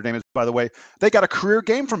out for Notre Dame is, by the way, they got a career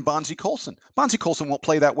game from Bonzie Colson. Bonzie Colson won't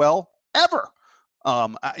play that well ever.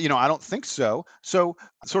 I don't think so. So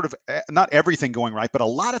sort of not everything going right, but a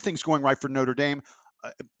lot of things going right for Notre Dame.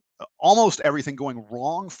 Almost everything going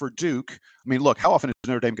wrong for Duke. I mean, look, how often is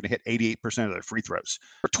Notre Dame going to hit 88% of their free throws,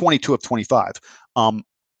 or 22 of 25?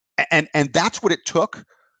 And that's what it took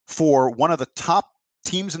for one of the top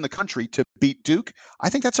teams in the country to beat Duke. I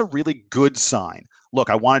think that's a really good sign. Look,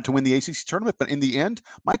 I wanted to win the ACC tournament, but in the end,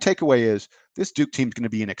 my takeaway is this Duke team is going to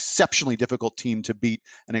be an exceptionally difficult team to beat,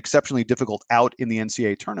 an exceptionally difficult out in the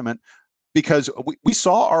NCAA tournament, because we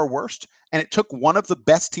saw our worst, and it took one of the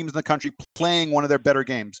best teams in the country playing one of their better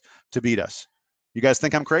games to beat us. You guys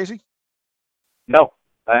think I'm crazy? No,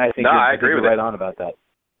 I think I agree with right on about that.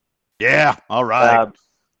 Yeah, all right.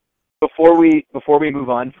 Before we move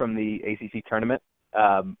on from the ACC tournament,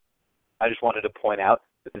 I just wanted to point out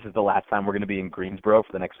that this is the last time we're going to be in Greensboro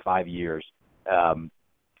for the next 5 years.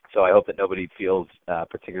 So I hope that nobody feels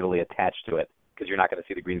particularly attached to it, because you're not going to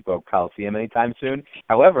see the Greensboro Coliseum anytime soon.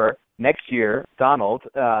 However, next year, Donald,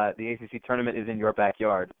 the ACC tournament is in your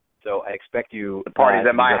backyard, so I expect you. The party's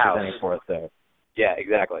at my house. For us there. Yeah,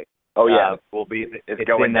 exactly. Oh yeah, we'll be. It's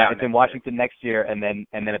going down. It's in Washington next year, and then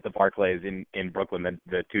at the Barclays in Brooklyn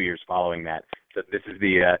the 2 years following that. So this is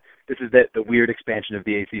the weird expansion of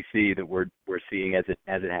the ACC that we're seeing as it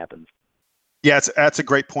happens. Yeah, that's a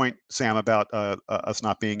great point, Sam, about us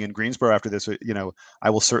not being in Greensboro after this. I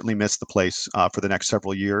will certainly miss the place for the next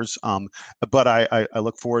several years. But I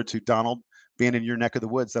look forward to Donald being in your neck of the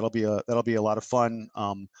woods. That'll be a lot of fun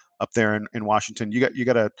up there in Washington. You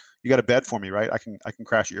got a bed for me, right? I can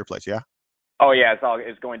crash at your place, yeah. Oh yeah,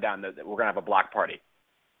 it's going down. We're gonna have a block party.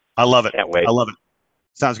 I love it. Can't wait. I love it.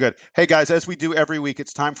 Sounds good. Hey, guys, as we do every week,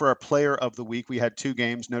 it's time for our player of the week. We had 2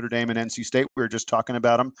 games, Notre Dame and NC State. We were just talking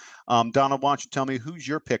about them. Donald, why don't you tell me who's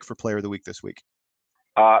your pick for player of the week this week?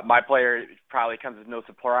 My player probably comes as no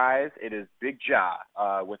surprise. It is Big Ja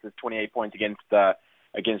with his 28 points against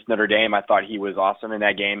Notre Dame. I thought he was awesome in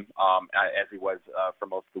that game, as he was for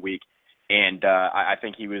most of the week. And I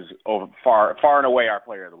think he was far and away our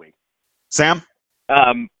player of the week. Sam?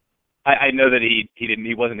 I know that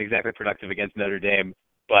he wasn't exactly productive against Notre Dame,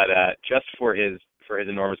 but just for his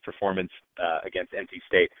enormous performance against NC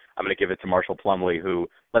State, I'm going to give it to Marshall Plumlee, who,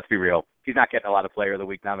 let's be real, he's not getting a lot of Player of the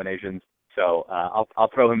Week nominations. So I'll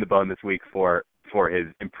throw him the bone this week for his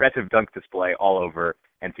impressive dunk display all over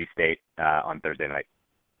NC State on Thursday night.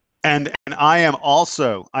 And I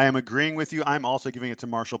am agreeing with you. I'm also giving it to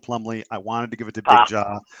Marshall Plumlee. I wanted to give it to Big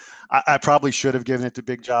Ja. I probably should have given it to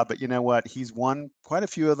Big Ja, but you know what? He's won quite a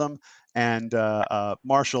few of them. And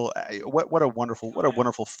Marshall, what a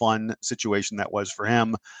wonderful fun situation that was for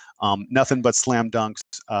him. Nothing but slam dunks.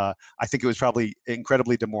 I think it was probably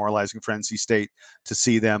incredibly demoralizing for NC State to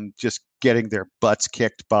see them just getting their butts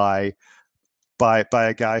kicked by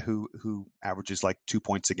a guy who averages like 2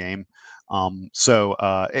 points a game.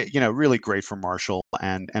 Really great for Marshall,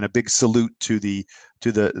 and a big salute to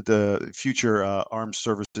the future Armed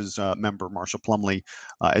Services member, Marshall Plumlee,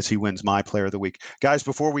 as he wins my player of the week. Guys,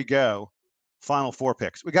 before we go, Final Four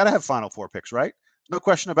picks. We got to have Final Four picks, right? No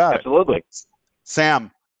question about Absolutely. it.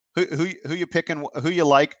 Sam, who you picking, who you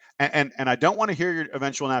like, and I don't want to hear your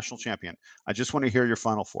eventual national champion. I just want to hear your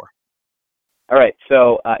Final Four. All right.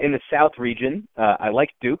 So in the South region, I like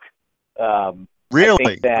Duke.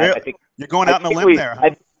 Really? I think You're going out on a limb there,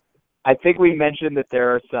 huh? I think we mentioned that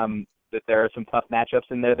there are some tough matchups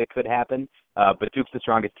in there that could happen. But Duke's the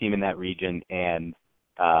strongest team in that region, and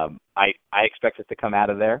I expect us to come out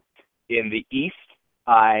of there. In the East,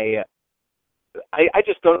 I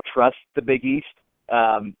just don't trust the Big East.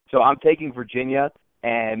 So I'm taking Virginia,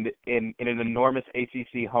 and in an enormous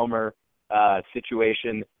ACC homer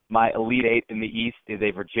situation, my Elite Eight in the East is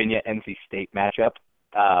a Virginia-NC State matchup.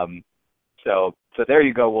 So there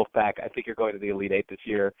you go, Wolfpack. I think you're going to the Elite Eight this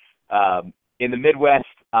year. In the Midwest,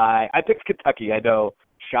 I picked Kentucky. I know,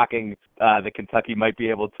 shocking, that Kentucky might be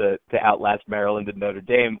able to outlast Maryland and Notre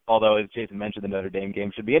Dame, although, as Jason mentioned, the Notre Dame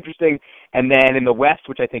game should be interesting. And then in the West,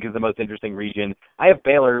 which I think is the most interesting region, I have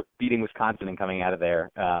Baylor beating Wisconsin and coming out of there.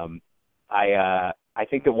 I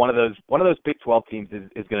think that one of those Big 12 teams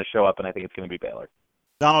is going to show up, and I think it's going to be Baylor.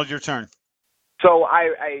 Donald, your turn. So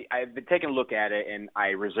I've been taking a look at it, and I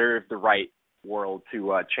reserve the right world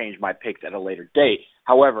to change my picks at a later date.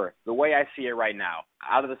 However, the way I see it right now,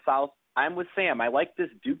 out of the South, I'm with Sam. I like this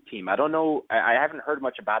Duke team. I don't know. I haven't heard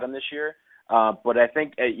much about them this year, but I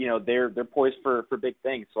think they're poised for big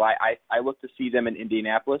things. So I look to see them in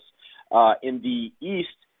Indianapolis. In the East,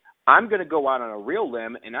 I'm going to go out on a real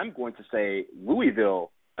limb, and I'm going to say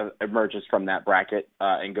Louisville emerges from that bracket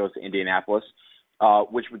and goes to Indianapolis,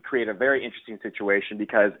 which would create a very interesting situation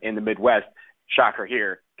because in the Midwest, shocker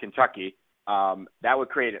here, Kentucky, that would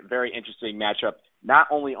create a very interesting matchup, not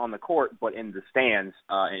only on the court, but in the stands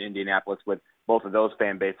in Indianapolis with both of those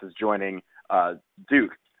fan bases joining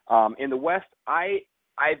Duke. In the West,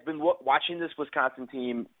 I've been watching this Wisconsin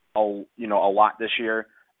team a lot this year.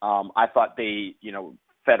 I thought they,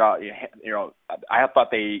 I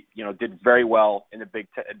thought they, did very well in the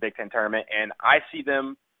Big Ten tournament, and I see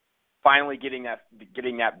them finally getting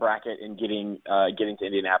that bracket and getting to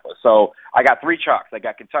Indianapolis. So I got three chalks. I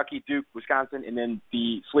got Kentucky, Duke, Wisconsin, and then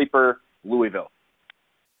the sleeper Louisville.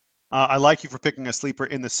 I like you for picking a sleeper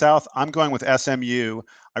in the South. I'm going with SMU.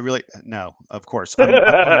 No, of course. I'm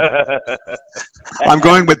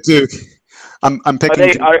going with Duke. I'm picking.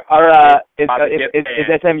 Is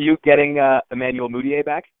SMU getting Emmanuel Mudiay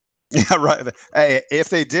back? Yeah, right. Hey, if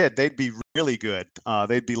they did, they'd be really good.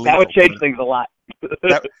 They'd be lethal. That would change things a lot.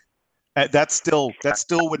 That still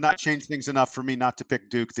would not change things enough for me not to pick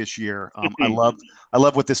Duke this year. I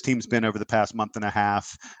love what this team's been over the past month and a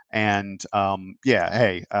half, and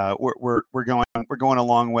we're going a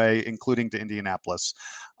long way, including to Indianapolis.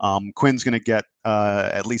 Quinn's going to get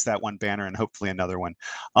at least that one banner and hopefully another one.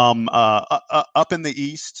 Up in the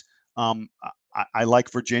East, I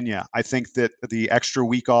like Virginia. I think that the extra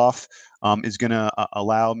week off is going to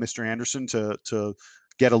allow Mr. Anderson to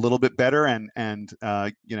get a little bit better and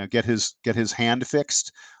get his hand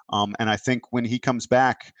fixed. And I think when he comes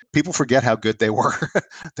back, people forget how good they were.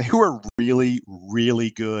 They were really,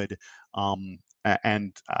 really good.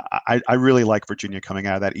 And I really like Virginia coming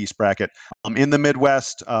out of that East bracket. In the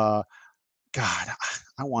Midwest, God,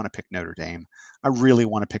 I want to pick Notre Dame. I really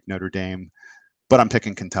want to pick Notre Dame. But I'm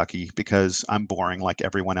picking Kentucky because I'm boring like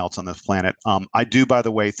everyone else on this planet. I do, by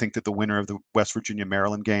the way, think that the winner of the West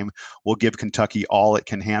Virginia-Maryland game will give Kentucky all it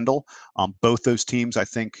can handle. Both those teams, I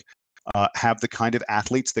think, have the kind of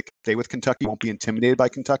athletes that stay with Kentucky, won't be intimidated by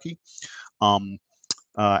Kentucky. And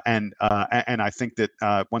I think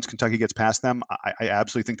that once Kentucky gets past them, I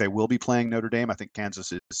absolutely think they will be playing Notre Dame. I think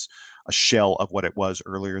Kansas is a shell of what it was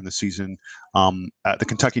earlier in the season. The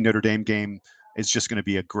Kentucky-Notre Dame game is just going to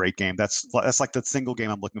be a great game. That's like the single game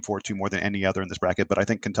I'm looking forward to more than any other in this bracket, but I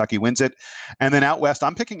think Kentucky wins it. And then out West,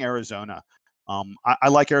 I'm picking Arizona. I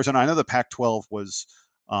like Arizona. I know the Pac-12 was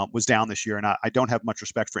down this year, and I don't have much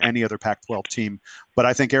respect for any other Pac-12 team, but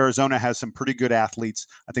I think Arizona has some pretty good athletes.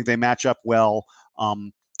 I think they match up well.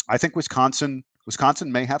 I think Wisconsin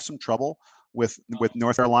may have some trouble with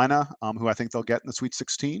North Carolina, who I think they'll get in the Sweet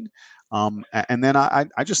 16. And then I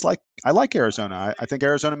like Arizona. I think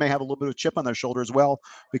Arizona may have a little bit of chip on their shoulder as well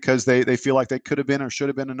because they feel like they could have been or should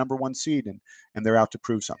have been a number one seed, and they're out to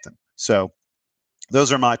prove something. So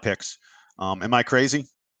those are my picks. Am I crazy?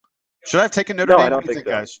 Should I have taken Notre Dame? No, I don't think so.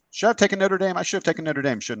 Guys? Should I have taken Notre Dame? I should have taken Notre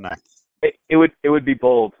Dame, shouldn't I? It would be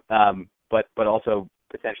bold, but also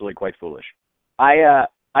potentially quite foolish. I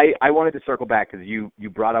wanted to circle back because you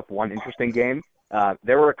brought up one interesting game.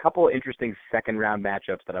 There were a couple of interesting second round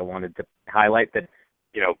matchups that I wanted to highlight that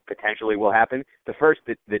potentially will happen. The first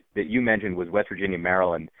that you mentioned was West Virginia,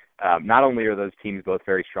 Maryland. Not only are those teams both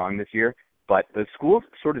very strong this year, but the schools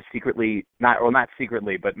sort of secretly not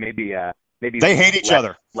secretly, but maybe they hate each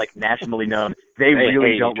other. Like nationally known, they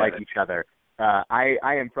really don't like each other. I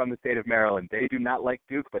am from the state of Maryland. They do not like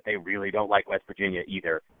Duke, but they really don't like West Virginia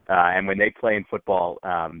either. And when they play in football,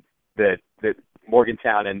 the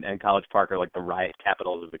Morgantown and College Park are like the riot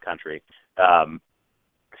capitals of the country.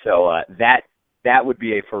 So that would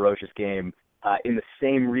be a ferocious game. In the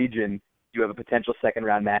same region, you have a potential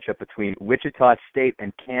second-round matchup between Wichita State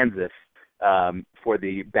and Kansas for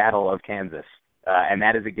the Battle of Kansas. And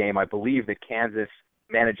that is a game I believe that Kansas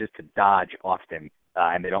manages to dodge often.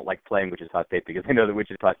 And they don't like playing Wichita State because they know that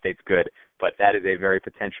Wichita State's good. But that is a very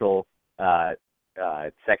potential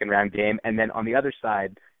second-round game. And then on the other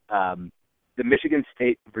side, the Michigan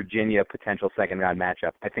State-Virginia potential second-round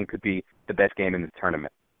matchup, I think, could be the best game in the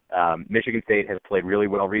tournament. Michigan State has played really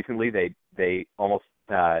well recently. They almost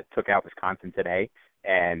took out Wisconsin today,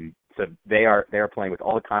 and so they are playing with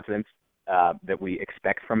all the confidence that we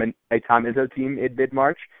expect from a Tom Izzo team in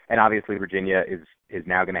mid-March. And obviously, Virginia is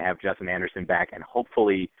now going to have Justin Anderson back and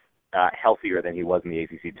hopefully healthier than he was in the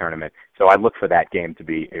ACC tournament. So I look for that game to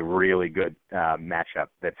be a really good matchup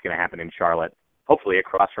that's going to happen in Charlotte, hopefully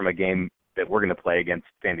across from a game that we're going to play against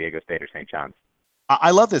San Diego State or St. John's.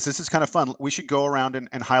 I love this. This is kind of fun. We should go around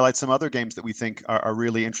and highlight some other games that we think are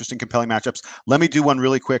really interesting, compelling matchups. Let me do one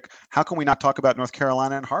really quick. How can we not talk about North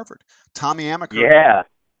Carolina and Harvard? Tommy Amaker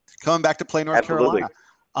coming back to play North Carolina.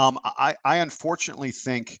 I unfortunately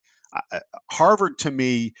think Harvard, to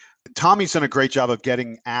me, Tommy's done a great job of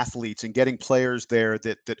getting athletes and getting players there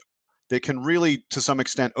that can really, to some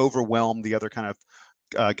extent, overwhelm the other kind of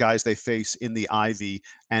guys they face in the Ivy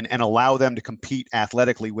and allow them to compete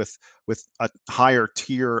athletically with a higher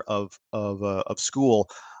tier of school,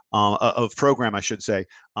 of program, I should say.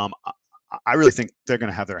 I really think they're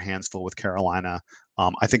going to have their hands full with Carolina.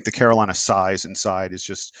 I think the Carolina size inside is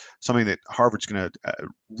just something that Harvard's going to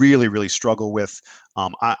really, really struggle with.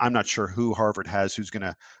 I'm not sure who Harvard has who's going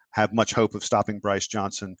to have much hope of stopping Bryce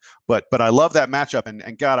Johnson, but I love that matchup,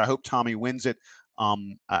 and God, I hope Tommy wins it.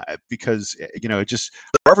 Because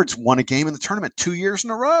Harvard's won a game in the tournament 2 years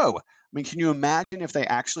in a row. I mean, can you imagine if they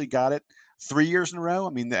actually got it 3 years in a row?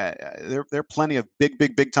 I mean, there are plenty of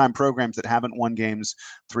big time programs that haven't won games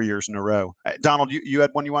 3 years in a row. Donald, you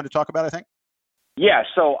had one you wanted to talk about, I think? Yeah,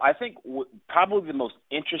 so I think probably the most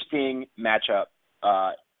interesting matchup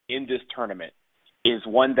in this tournament is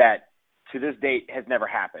one that to this date has never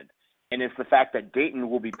happened. And it's the fact that Dayton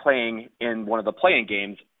will be playing in one of the play-in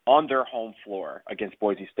games on their home floor against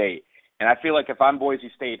Boise State. And I feel like if I'm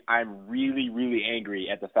Boise State, I'm really, really angry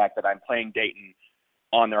at the fact that I'm playing Dayton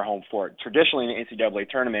on their home floor. Traditionally in the NCAA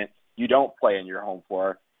tournament, you don't play in your home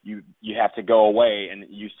floor. You have to go away, and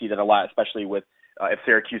you see that a lot, especially with if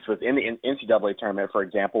Syracuse was in the NCAA tournament, for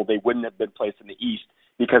example, they wouldn't have been placed in the East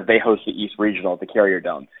because they host the East Regional at the Carrier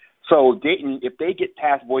Dome. So Dayton, if they get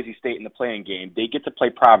past Boise State in the play-in game, they get to play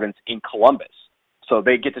Providence in Columbus. So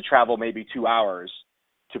they get to travel maybe 2 hours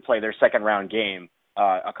to play their second round game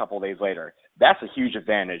a couple of days later. That's a huge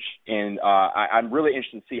advantage, and I'm really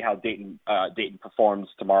interested to see how Dayton performs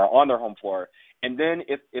tomorrow on their home floor. And then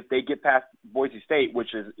if they get past Boise State,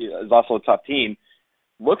 which is also a tough team,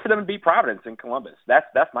 look for them to beat Providence in Columbus. That's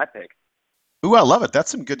my pick. Ooh, I love it.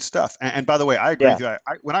 That's some good stuff. And by the way, I agree with you.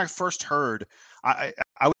 When I first heard, I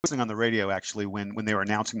was listening on the radio actually when they were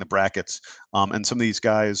announcing the brackets, and some of these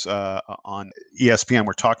guys on ESPN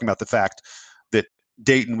were talking about the fact that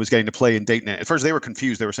Dayton was getting to play in Dayton. At first, they were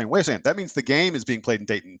confused. They were saying, wait a second, that means the game is being played in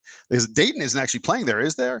Dayton. Because Dayton isn't actually playing there,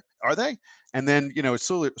 is there? Are they? And then, it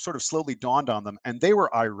sort of slowly dawned on them, and they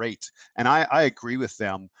were irate. And I agree with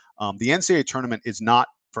them. The NCAA tournament is not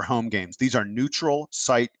for home games. These are neutral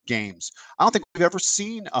site games. I don't think we've ever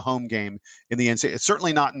seen a home game in the NCAA. It's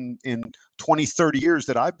certainly not in 20, 30 years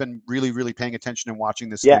that I've been really, really paying attention and watching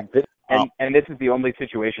this thing. And this is the only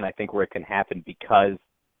situation I think where it can happen because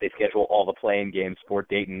they schedule all the play-in games for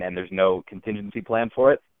Dayton, and there's no contingency plan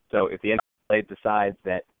for it. So if the NCAA decides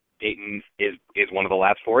that Dayton is one of the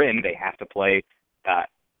last four in, they have to play at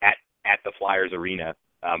the Flyers Arena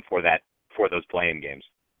for those play-in games.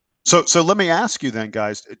 So let me ask you then,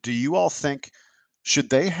 guys, do you all think should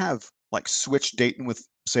they have switched Dayton with,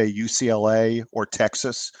 say, UCLA or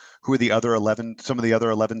Texas, who are the other 11, some of the other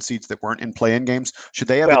 11 seeds that weren't in play-in games? Should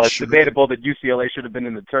they have? Well, it's debatable that UCLA should have been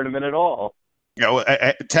in the tournament at all.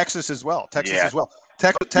 Texas as well.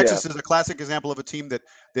 Texas is a classic example of a team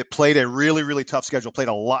that played a really, really tough schedule, played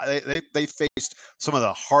a lot. They faced some of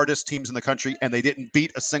the hardest teams in the country, and they didn't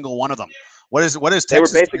beat a single one of them. What is Texas? They were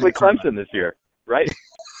basically Clemson this year, right?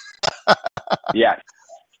 Yeah.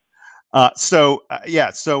 So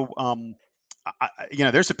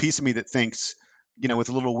there's a piece of me that thinks, with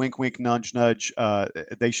a little wink, wink, nudge, nudge,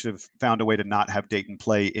 they should have found a way to not have Dayton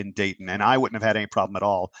play in Dayton. And I wouldn't have had any problem at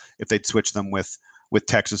all if they'd switched them with with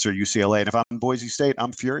Texas or UCLA. And if I'm Boise State,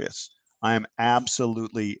 I'm furious. I am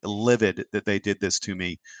absolutely livid that they did this to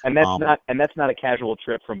me. And that's not a casual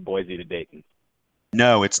trip from Boise to Dayton.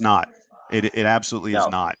 No, it's not. It absolutely is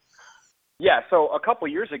not. Yeah. So a couple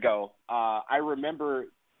years ago, I remember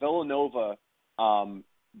Villanova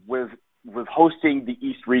was hosting the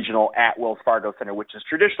East Regional at Wells Fargo Center, which is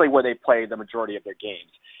traditionally where they play the majority of their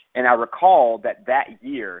games. And I recall that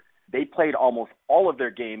year they played almost all of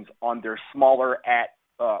their games on their smaller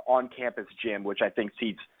on-campus gym, which I think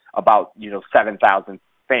seats about 7,000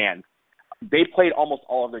 fans. They played almost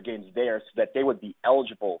all of their games there so that they would be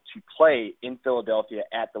eligible to play in Philadelphia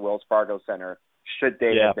at the Wells Fargo Center should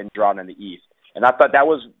they have been drawn in the East. And I thought that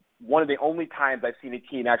was one of the only times I've seen a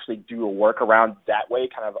team actually do a workaround that way,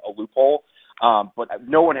 kind of a loophole. But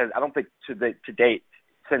no one has, I don't think to date,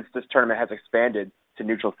 since this tournament has expanded to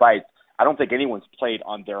neutral sites, I don't think anyone's played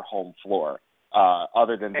on their home floor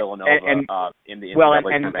other than Villanova in the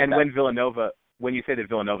NCAA tournament. When you say that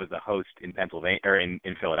Villanova is a host in Pennsylvania or in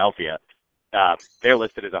Philadelphia, they're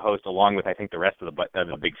listed as a host along with I think the rest of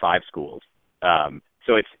the Big Five schools.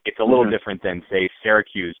 So it's a little different than say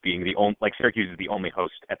Syracuse being Syracuse is the only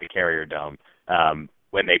host at the Carrier Dome.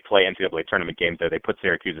 When they play NCAA tournament games there, they put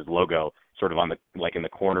Syracuse's logo sort of on in the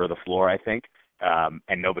corner of the floor, I think,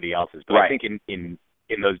 and nobody else's. But I think in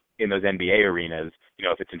those NBA arenas,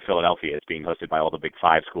 if it's in Philadelphia, it's being hosted by all the Big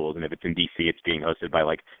Five schools, and if it's in DC, it's being hosted by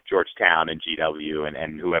Georgetown and GW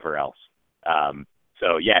and whoever else.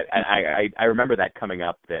 So yeah, I remember that coming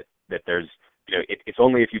up that there's it's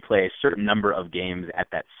only if you play a certain number of games at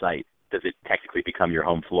that site does it technically become your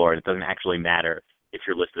home floor, and it doesn't actually matter if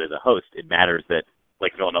you're listed as a host. It matters that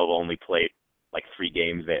Villanova only played 3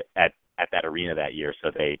 games at that arena that year,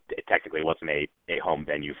 so it technically wasn't a home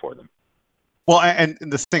venue for them. Well, and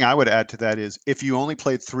the thing I would add to that is if you only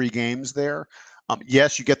played 3 games there,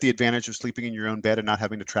 yes, you get the advantage of sleeping in your own bed and not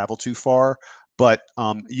having to travel too far, but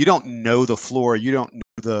you don't know the floor, you don't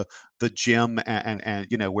know the gym and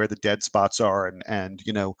where the dead spots are and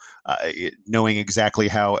knowing exactly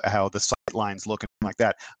how the sight lines look and like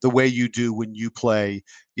that, the way you do when you play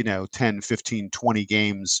 10, 15, 20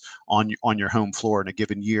 games on your home floor in a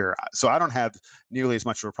given year. So I don't have nearly as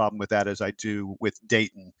much of a problem with that as I do with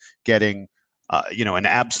Dayton getting an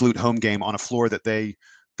absolute home game on a floor that they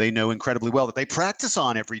know incredibly well, that they practice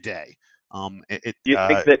on every day. Do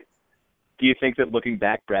you think that looking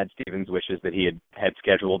back, Brad Stevens wishes that he had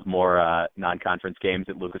scheduled more non-conference games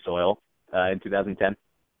at Lucas Oil in 2010?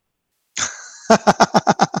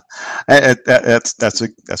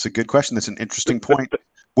 That's a good question. That's an interesting point.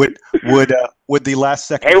 Would the last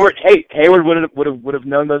second Hayward would have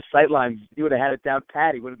known those sight lines? He would have had it down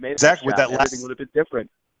pat. He would have made exactly. Everything would have been different.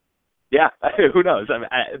 Yeah, who knows? I mean,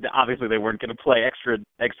 obviously they weren't going to play extra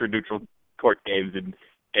neutral court games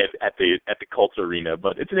at the Colts arena,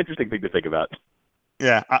 but it's an interesting thing to think about.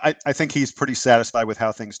 Yeah, I think he's pretty satisfied with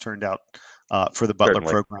how things turned out for the Butler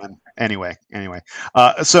program. Anyway,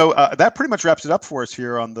 so that pretty much wraps it up for us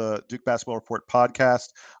here on the Duke Basketball Report podcast.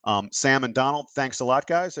 Sam and Donald, thanks a lot,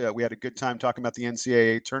 guys. We had a good time talking about the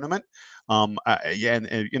NCAA tournament. And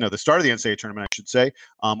the start of the NCAA tournament, I should say.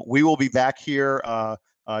 We will be back here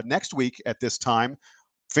next week at this time.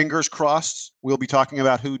 Fingers crossed, we'll be talking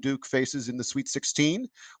about who Duke faces in the Sweet 16.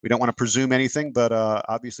 We don't want to presume anything, but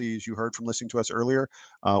obviously, as you heard from listening to us earlier,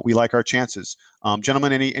 we like our chances.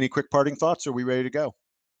 Gentlemen, any quick parting thoughts? Are we ready to go?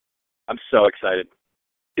 I'm so excited.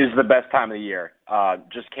 This is the best time of the year.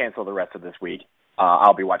 Just cancel the rest of this week.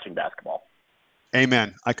 I'll be watching basketball.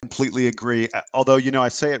 Amen. I completely agree. Although, I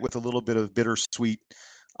say it with a little bit of bittersweet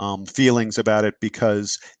feelings about it,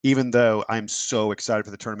 because even though I'm so excited for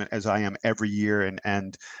the tournament as I am every year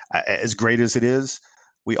and as great as it is,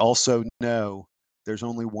 we also know there's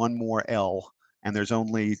only one more L, and there's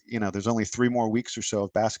only 3 more weeks or so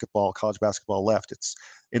of college basketball left. It's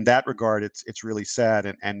in that regard, it's really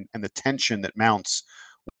sad, and the tension that mounts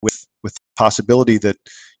with the possibility that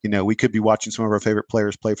we could be watching some of our favorite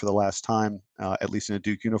players play for the last time, at least in a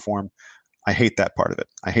Duke uniform. I hate that part of it.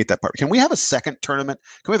 Can we have a second tournament?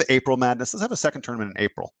 Can we have April Madness? Let's have a second tournament in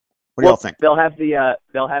April. What do y'all think? They'll have the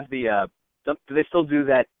do they still do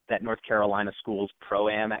that North Carolina schools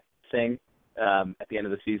pro-am thing at the end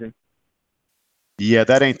of the season? Yeah,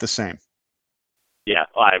 that ain't the same. Yeah,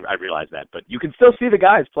 I realize that, but you can still see the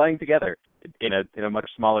guys playing together in a much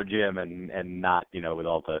smaller gym and not with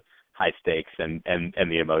all the high stakes and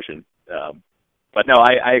the emotion. But no,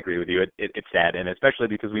 I agree with you. It's sad, and especially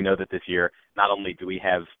because we know that this year not only do we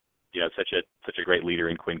have such a great leader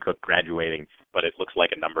in Quinn Cook graduating, but it looks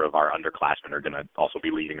like a number of our underclassmen are going to also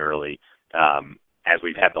be leaving early, as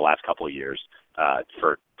we've had the last couple of years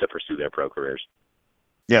to pursue their pro careers.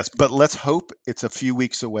 Yes, but let's hope it's a few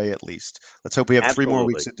weeks away at least. Let's hope we have Absolutely. 3 more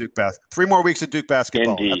weeks at Duke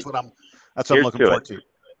basketball. Indeed. That's what I'm Here's looking to forward it. to.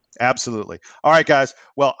 Absolutely. All right, guys.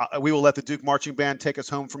 Well, we will let the Duke marching band take us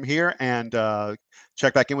home from here, and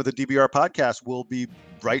check back in with the DBR podcast. We'll be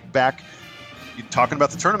right back talking about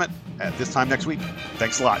the tournament at this time next week.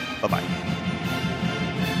 Thanks a lot. Bye-bye.